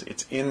 because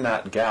it's in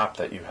that gap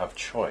that you have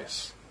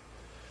choice.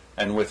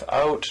 And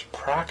without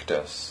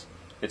practice,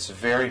 it's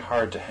very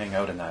hard to hang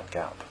out in that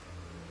gap.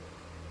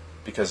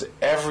 Because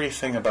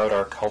everything about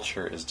our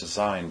culture is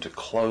designed to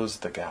close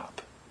the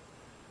gap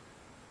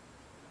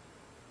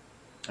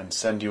and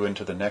send you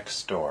into the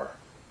next door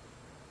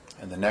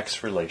and the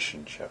next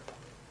relationship.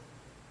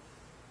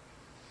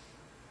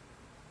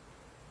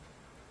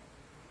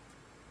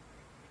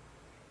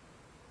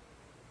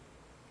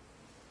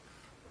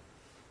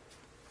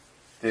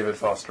 David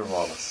Foster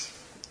Wallace.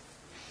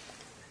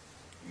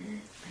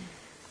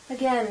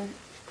 Again,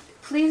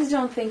 please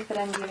don't think that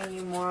I'm giving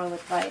you moral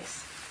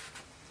advice,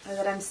 or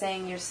that I'm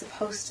saying you're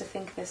supposed to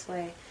think this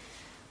way,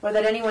 or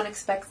that anyone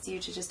expects you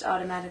to just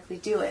automatically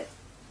do it,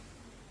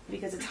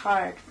 because it's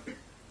hard.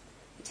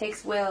 It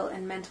takes will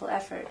and mental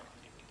effort.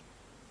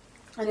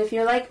 And if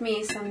you're like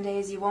me, some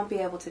days you won't be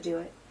able to do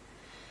it,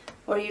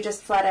 or you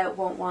just flat out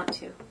won't want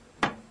to.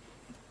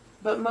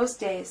 But most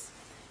days,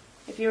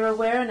 if you're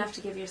aware enough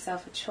to give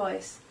yourself a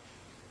choice,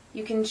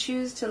 you can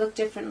choose to look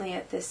differently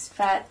at this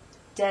fat,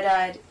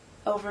 dead-eyed,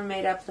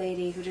 over-made-up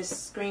lady who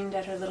just screamed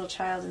at her little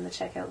child in the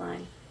checkout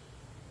line.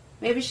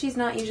 Maybe she's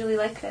not usually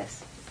like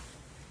this.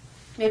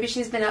 Maybe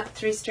she's been up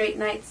 3 straight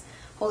nights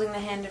holding the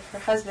hand of her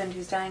husband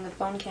who's dying of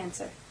bone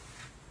cancer.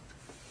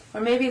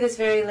 Or maybe this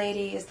very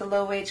lady is the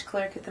low-wage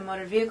clerk at the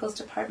motor vehicles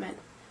department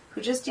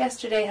who just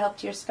yesterday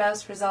helped your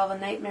spouse resolve a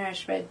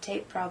nightmarish red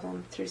tape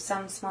problem through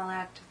some small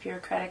act of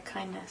bureaucratic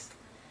kindness.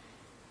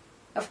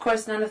 Of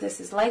course, none of this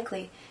is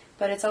likely,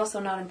 but it's also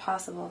not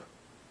impossible.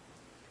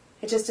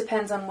 It just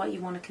depends on what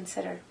you want to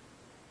consider.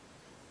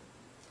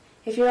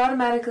 If you're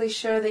automatically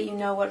sure that you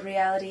know what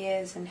reality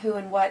is and who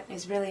and what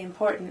is really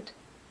important,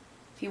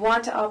 if you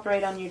want to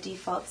operate on your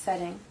default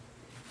setting,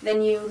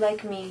 then you,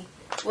 like me,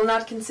 will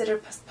not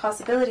consider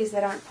possibilities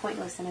that aren't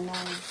pointless and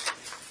annoying.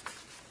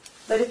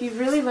 But if you've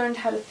really learned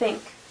how to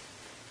think,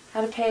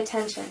 how to pay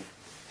attention,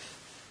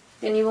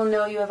 then you will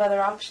know you have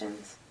other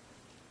options.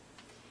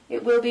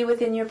 It will be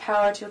within your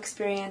power to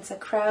experience a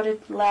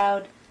crowded,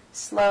 loud,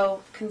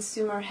 slow,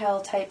 consumer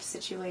hell type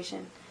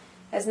situation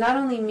as not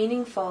only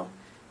meaningful,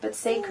 but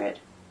sacred,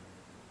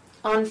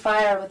 on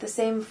fire with the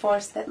same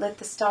force that lit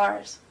the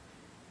stars,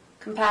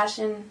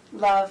 compassion,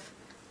 love,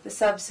 the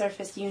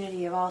subsurface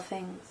unity of all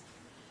things.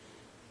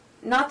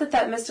 Not that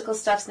that mystical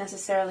stuff's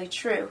necessarily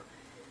true.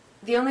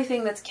 The only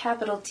thing that's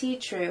capital T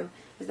true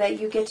is that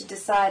you get to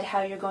decide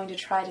how you're going to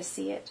try to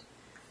see it.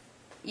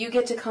 You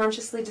get to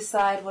consciously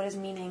decide what is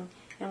meaning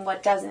and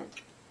what doesn't.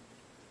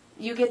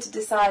 You get to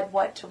decide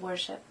what to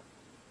worship.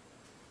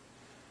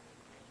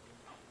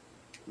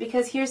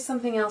 Because here's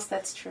something else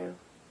that's true.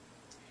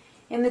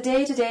 In the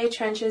day-to-day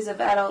trenches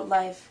of adult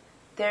life,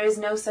 there is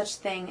no such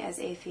thing as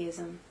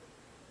atheism.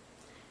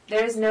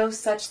 There is no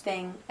such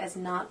thing as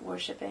not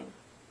worshipping.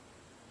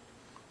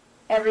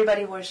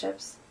 Everybody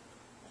worships.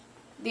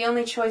 The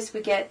only choice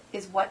we get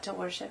is what to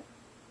worship.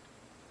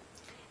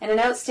 And an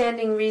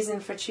outstanding reason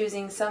for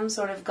choosing some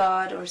sort of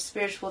God or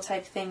spiritual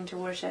type thing to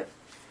worship,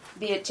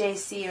 be it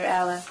JC or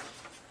Allah,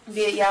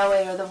 be it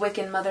Yahweh or the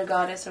Wiccan Mother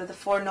Goddess or the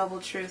Four Noble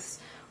Truths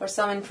or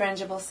some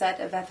infrangible set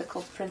of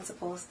ethical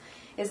principles,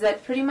 is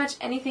that pretty much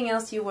anything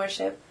else you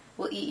worship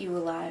will eat you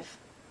alive.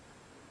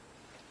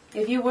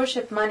 If you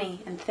worship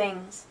money and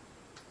things,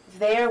 if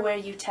they are where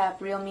you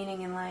tap real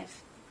meaning in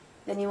life,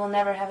 then you will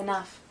never have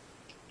enough.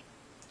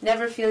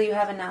 Never feel you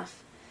have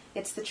enough.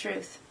 It's the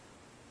truth.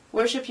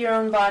 Worship your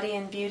own body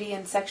and beauty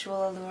and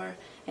sexual allure,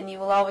 and you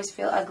will always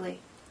feel ugly.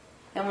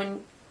 And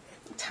when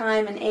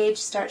time and age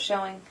start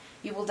showing,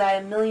 you will die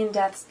 1,000,000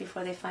 deaths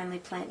before they finally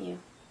plant you.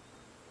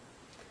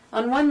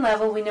 On one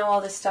level, we know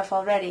all this stuff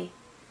already.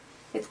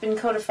 It's been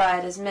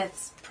codified as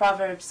myths,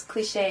 proverbs,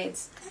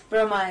 clichés,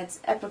 bromides,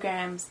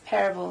 epigrams,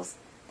 parables,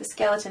 the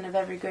skeleton of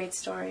every great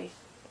story.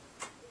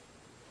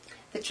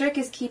 The trick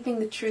is keeping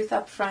the truth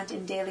up front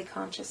in daily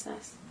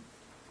consciousness.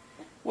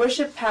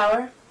 Worship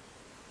power,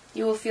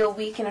 you will feel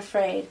weak and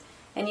afraid,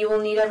 and you will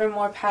need ever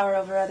more power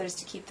over others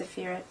to keep the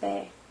fear at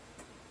bay.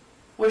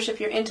 Worship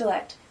your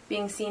intellect,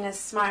 being seen as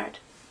smart.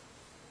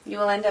 You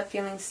will end up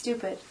feeling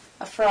stupid,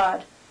 a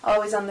fraud,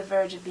 always on the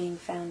verge of being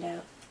found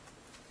out.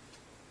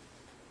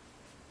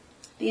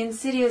 The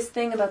insidious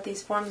thing about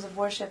these forms of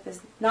worship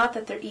is not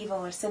that they're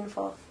evil or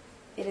sinful,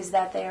 it is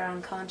that they are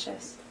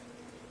unconscious.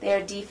 They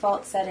are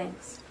default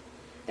settings.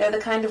 They're the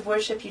kind of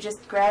worship you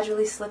just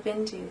gradually slip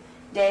into,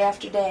 day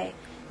after day,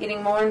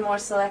 getting more and more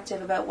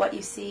selective about what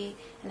you see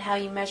and how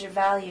you measure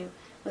value,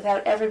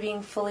 without ever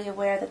being fully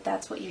aware that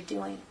that's what you're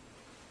doing.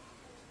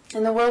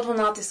 And the world will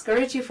not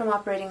discourage you from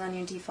operating on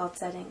your default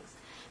settings,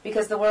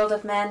 because the world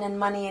of men and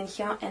money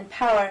and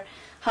power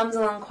hums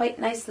along quite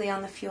nicely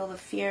on the fuel of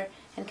fear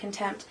and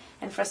contempt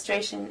and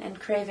frustration and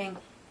craving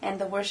and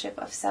the worship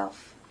of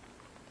self.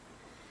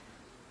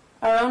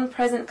 Our own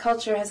present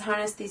culture has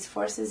harnessed these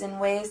forces in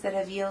ways that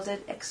have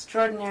yielded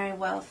extraordinary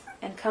wealth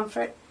and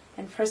comfort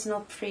and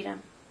personal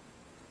freedom.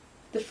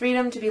 The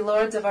freedom to be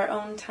lords of our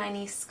own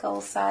tiny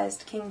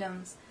skull-sized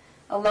kingdoms,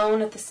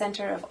 alone at the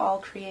center of all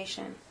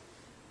creation.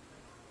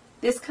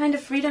 This kind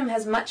of freedom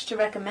has much to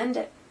recommend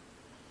it.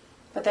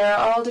 But there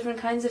are all different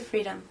kinds of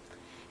freedom,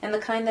 and the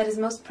kind that is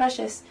most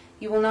precious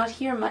you will not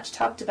hear much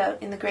talked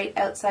about in the great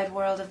outside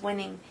world of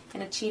winning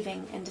and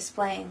achieving and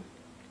displaying.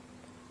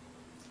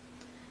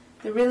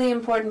 The really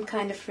important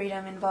kind of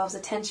freedom involves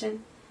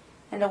attention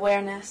and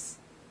awareness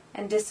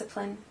and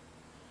discipline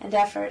and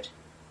effort,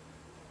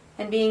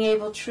 and being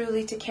able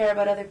truly to care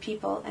about other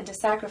people and to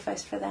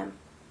sacrifice for them,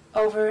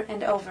 over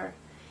and over,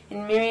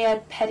 in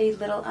myriad petty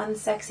little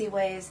unsexy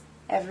ways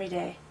every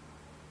day.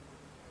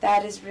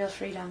 That is real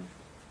freedom.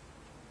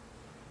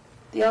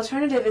 The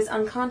alternative is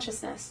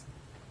unconsciousness,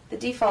 the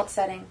default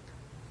setting,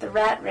 the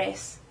rat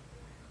race,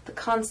 the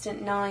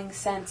constant gnawing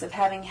sense of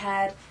having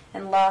had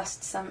and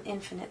lost some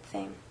infinite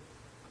thing.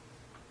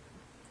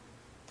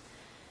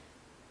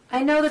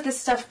 I know that this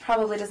stuff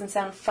probably doesn't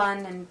sound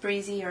fun and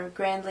breezy or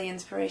grandly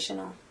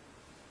inspirational.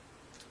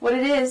 What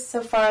it is,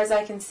 so far as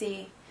I can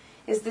see,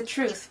 is the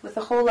truth with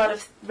a whole lot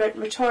of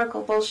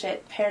rhetorical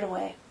bullshit pared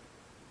away.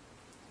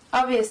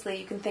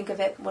 Obviously, you can think of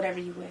it whatever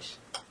you wish.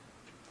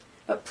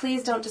 But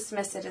please don't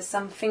dismiss it as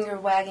some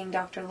finger-wagging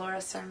Dr. Laura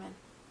sermon.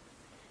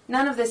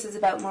 None of this is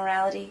about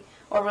morality,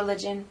 or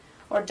religion,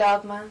 or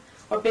dogma,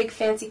 or big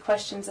fancy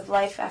questions of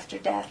life after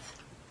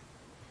death.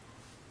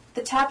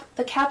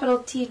 The capital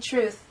T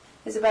truth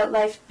is about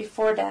life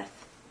before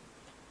death.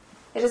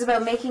 It is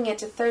about making it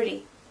to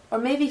 30, or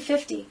maybe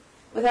 50,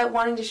 without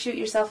wanting to shoot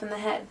yourself in the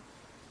head.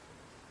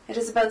 It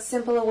is about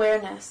simple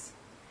awareness,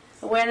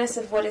 awareness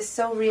of what is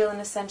so real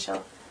and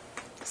essential,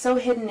 so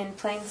hidden in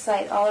plain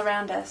sight all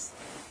around us,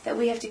 that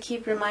we have to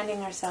keep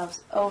reminding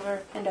ourselves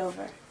over and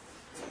over.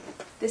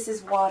 This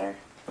is water.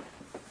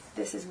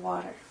 This is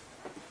water.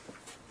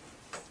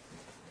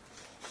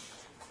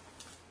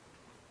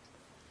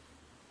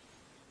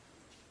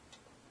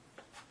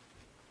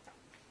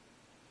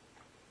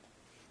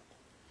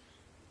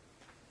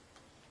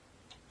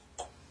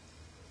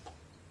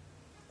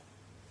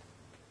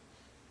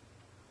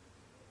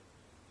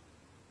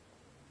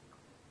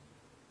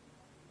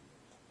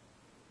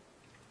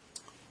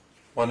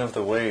 One of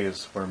the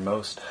ways we're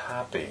most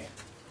happy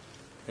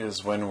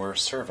is when we're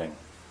serving.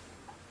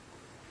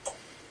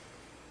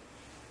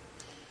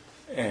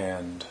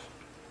 And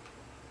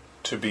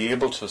to be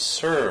able to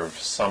serve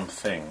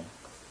something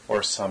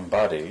or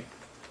somebody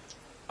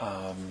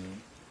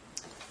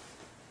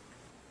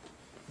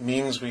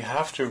means we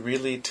have to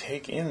really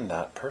take in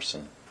that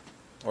person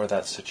or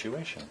that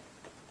situation.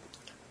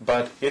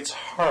 But it's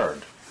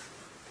hard.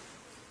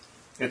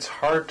 It's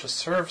hard to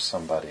serve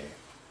somebody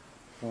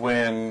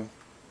when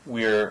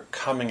we're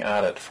coming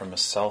at it from a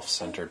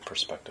self-centered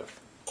perspective.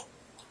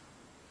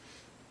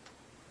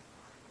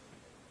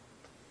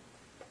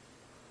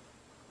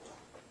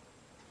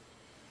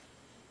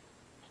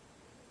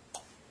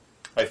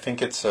 I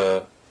think it's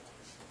an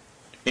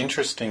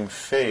interesting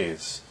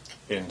phase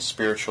in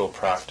spiritual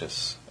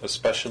practice,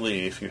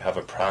 especially if you have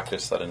a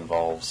practice that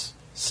involves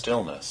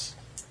stillness,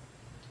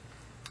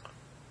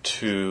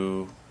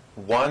 to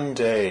one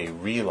day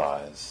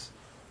realize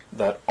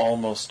that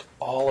almost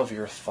all of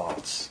your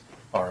thoughts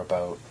are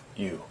about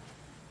you.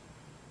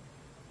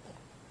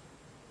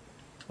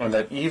 And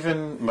that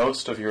even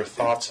most of your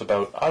thoughts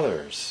about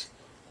others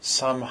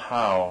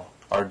somehow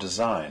are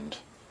designed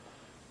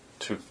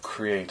to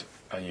create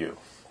a you,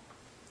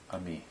 a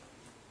me.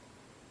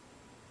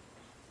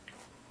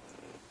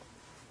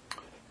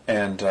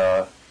 And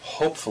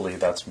hopefully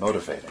that's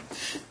motivating.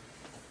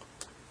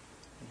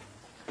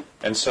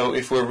 And so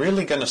if we're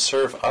really going to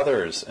serve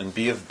others and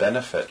be of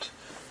benefit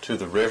to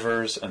the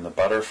rivers and the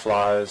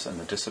butterflies and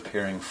the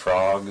disappearing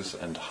frogs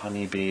and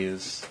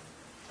honeybees,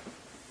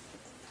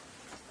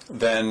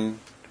 then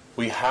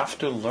we have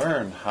to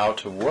learn how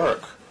to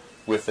work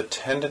with the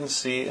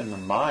tendency in the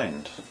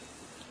mind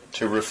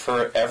to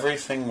refer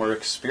everything we're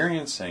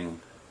experiencing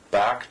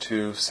back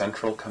to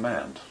central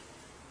command.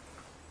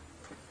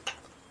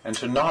 And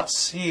to not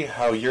see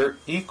how you're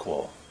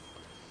equal.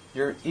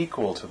 You're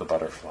equal to the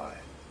butterfly.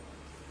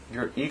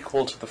 You're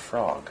equal to the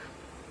frog.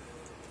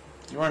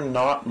 You are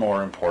not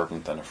more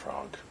important than a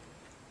frog.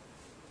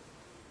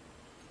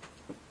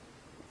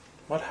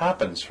 What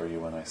happens for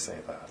you when I say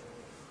that?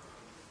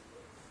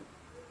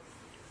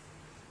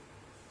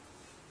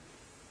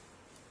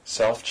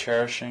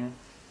 Self-cherishing,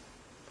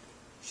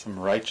 some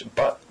righteous,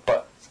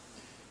 but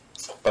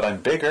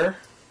I'm bigger.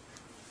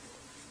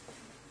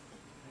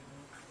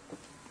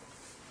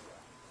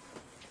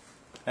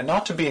 And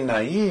not to be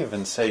naive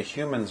and say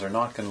humans are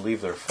not going to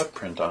leave their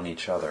footprint on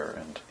each other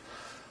and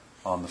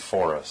on the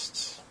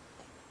forests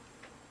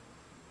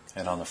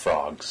and on the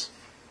frogs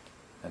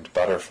and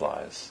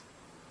butterflies.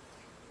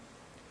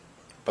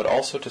 But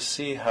also to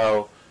see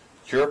how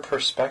your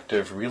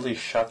perspective really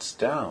shuts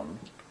down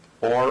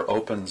or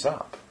opens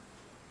up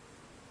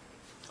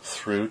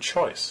through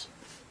choice,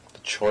 the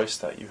choice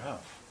that you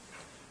have.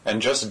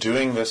 And just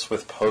doing this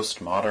with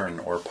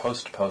postmodern or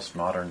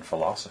post-postmodern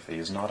philosophy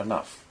is not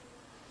enough.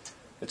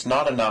 It's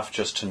not enough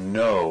just to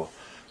know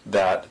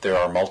that there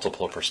are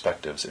multiple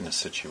perspectives in a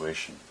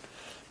situation.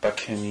 But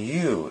can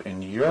you,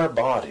 in your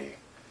body,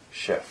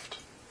 shift?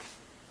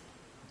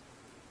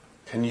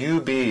 Can you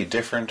be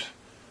different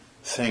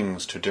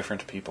things to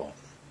different people?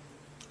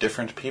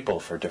 Different people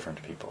for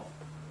different people?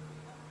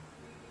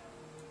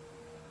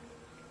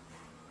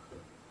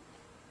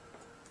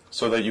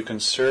 So that you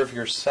can serve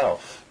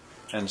yourself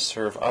and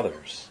serve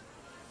others.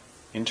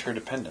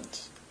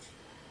 Interdependence.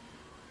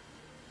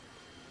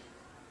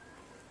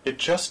 It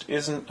just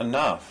isn't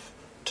enough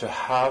to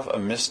have a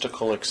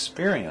mystical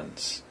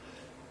experience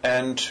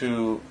and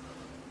to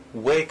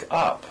wake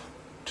up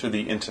to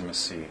the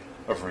intimacy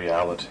of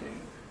reality.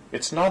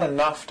 It's not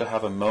enough to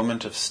have a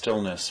moment of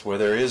stillness where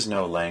there is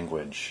no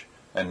language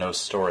and no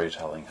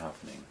storytelling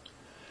happening.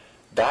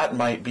 That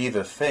might be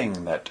the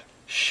thing that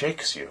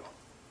shakes you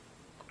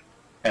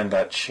and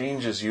that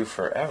changes you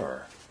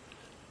forever.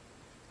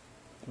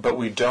 But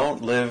we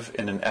don't live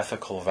in an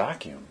ethical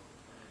vacuum.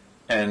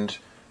 And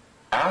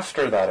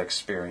after that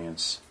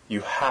experience,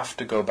 you have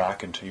to go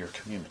back into your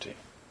community.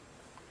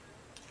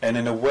 And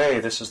in a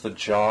way, this is the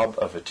job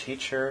of a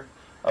teacher,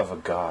 of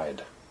a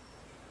guide,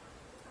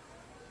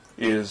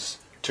 is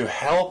to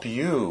help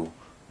you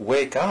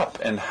wake up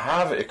and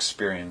have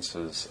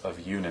experiences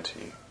of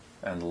unity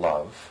and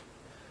love,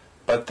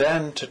 but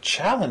then to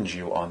challenge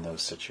you on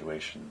those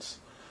situations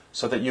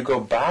so that you go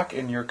back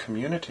in your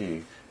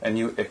community and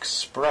you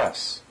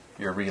express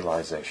your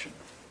realization.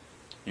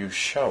 You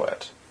show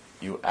it.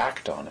 You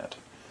act on it,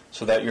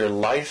 so that your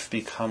life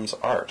becomes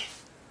art.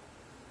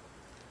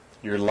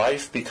 Your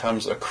life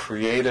becomes a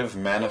creative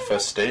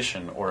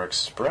manifestation or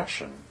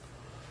expression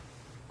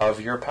of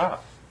your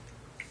path.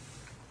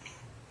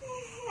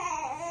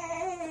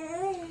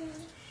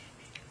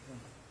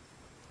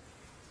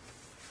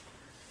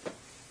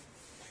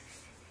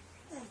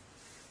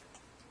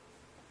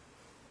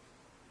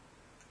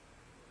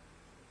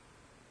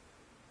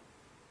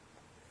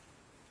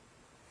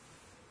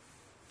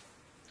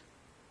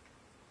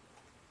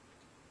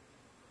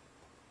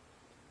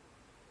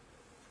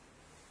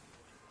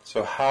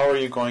 So how are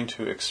you going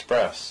to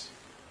express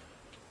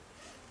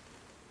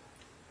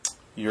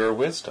your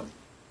wisdom?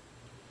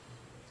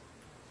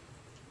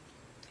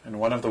 And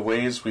one of the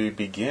ways we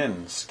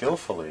begin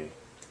skillfully,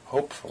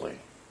 hopefully,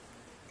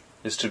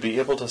 is to be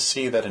able to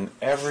see that in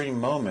every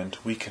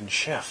moment we can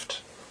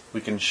shift.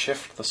 We can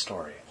shift the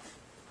story.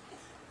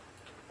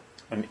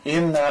 And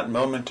in that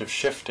moment of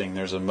shifting,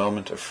 there's a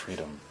moment of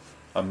freedom,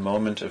 a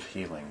moment of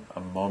healing,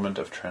 a moment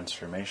of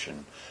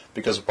transformation.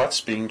 Because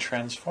what's being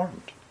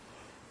transformed?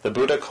 The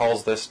Buddha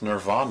calls this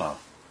nirvana,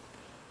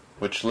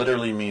 which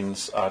literally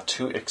means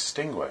to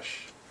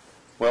extinguish.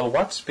 Well,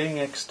 what's being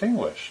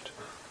extinguished?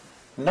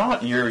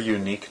 Not your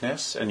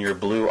uniqueness and your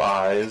blue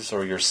eyes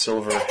or your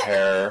silver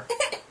hair.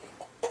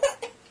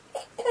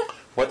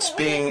 What's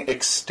being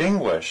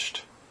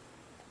extinguished?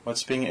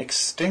 What's being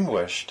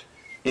extinguished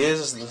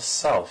is the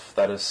self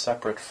that is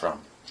separate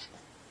from,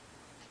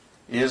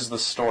 is the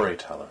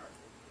storyteller.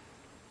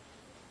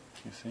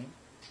 You see?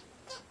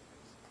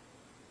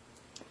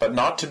 But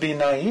not to be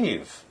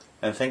naive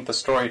and think the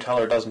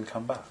storyteller doesn't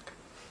come back.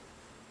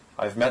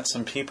 I've met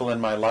some people in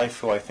my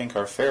life who I think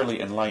are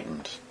fairly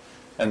enlightened,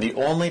 and the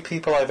only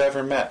people I've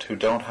ever met who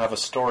don't have a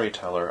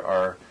storyteller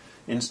are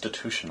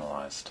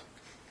institutionalized.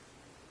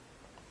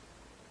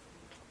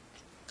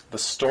 The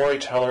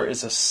storyteller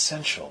is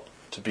essential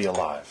to be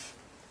alive.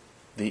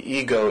 The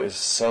ego is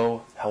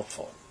so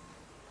helpful.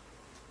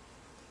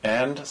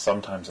 And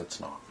sometimes it's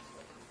not.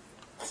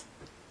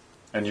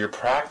 And your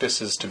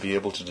practice is to be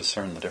able to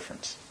discern the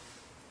difference.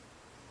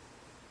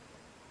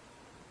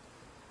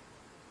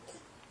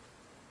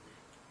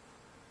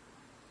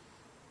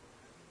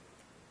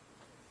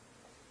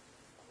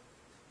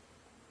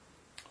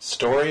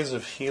 Stories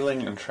of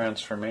healing and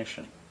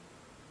transformation.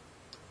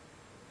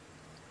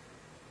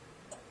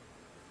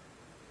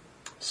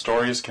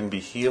 Stories can be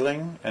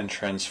healing and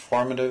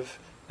transformative,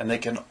 and they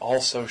can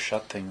also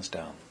shut things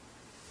down.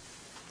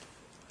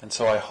 And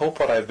so I hope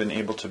what I've been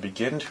able to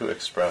begin to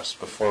express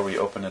before we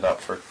open it up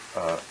for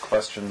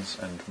questions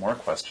and more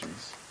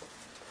questions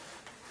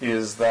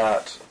is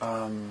that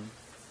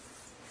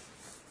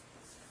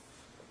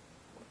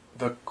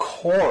the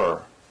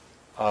core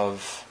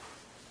of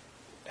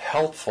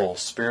helpful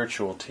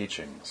spiritual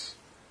teachings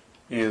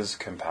is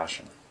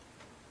compassion,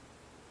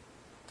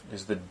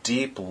 is the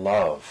deep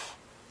love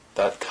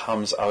that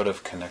comes out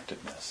of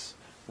connectedness.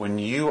 When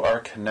you are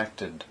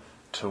connected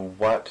to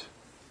what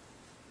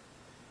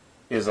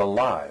is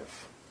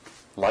alive,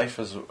 life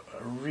is a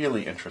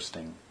really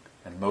interesting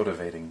and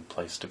motivating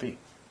place to be.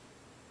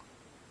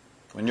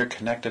 When you're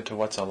connected to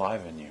what's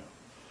alive in you.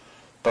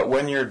 But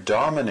when you're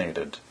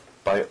dominated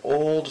by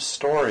old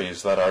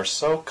stories that are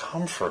so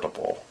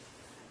comfortable,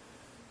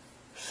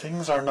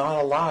 things are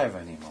not alive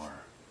anymore.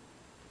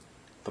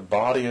 The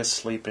body is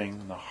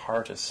sleeping, the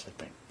heart is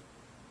sleeping.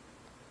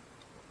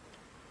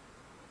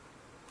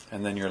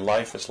 And then your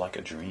life is like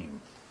a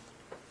dream.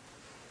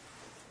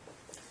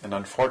 And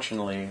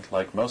unfortunately,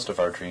 like most of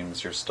our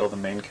dreams, you're still the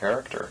main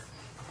character.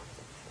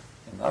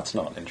 And that's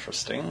not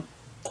interesting.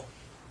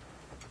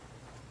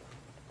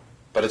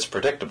 But it's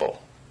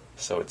predictable,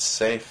 so it's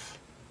safe.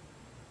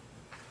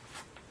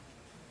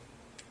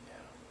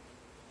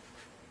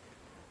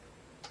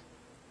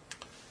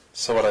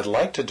 So what I'd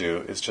like to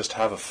do is just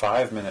have a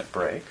 5-minute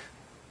break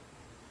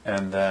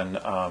and then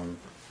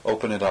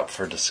open it up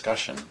for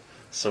discussion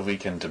so we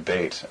can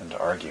debate and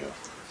argue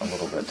a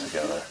little bit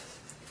together.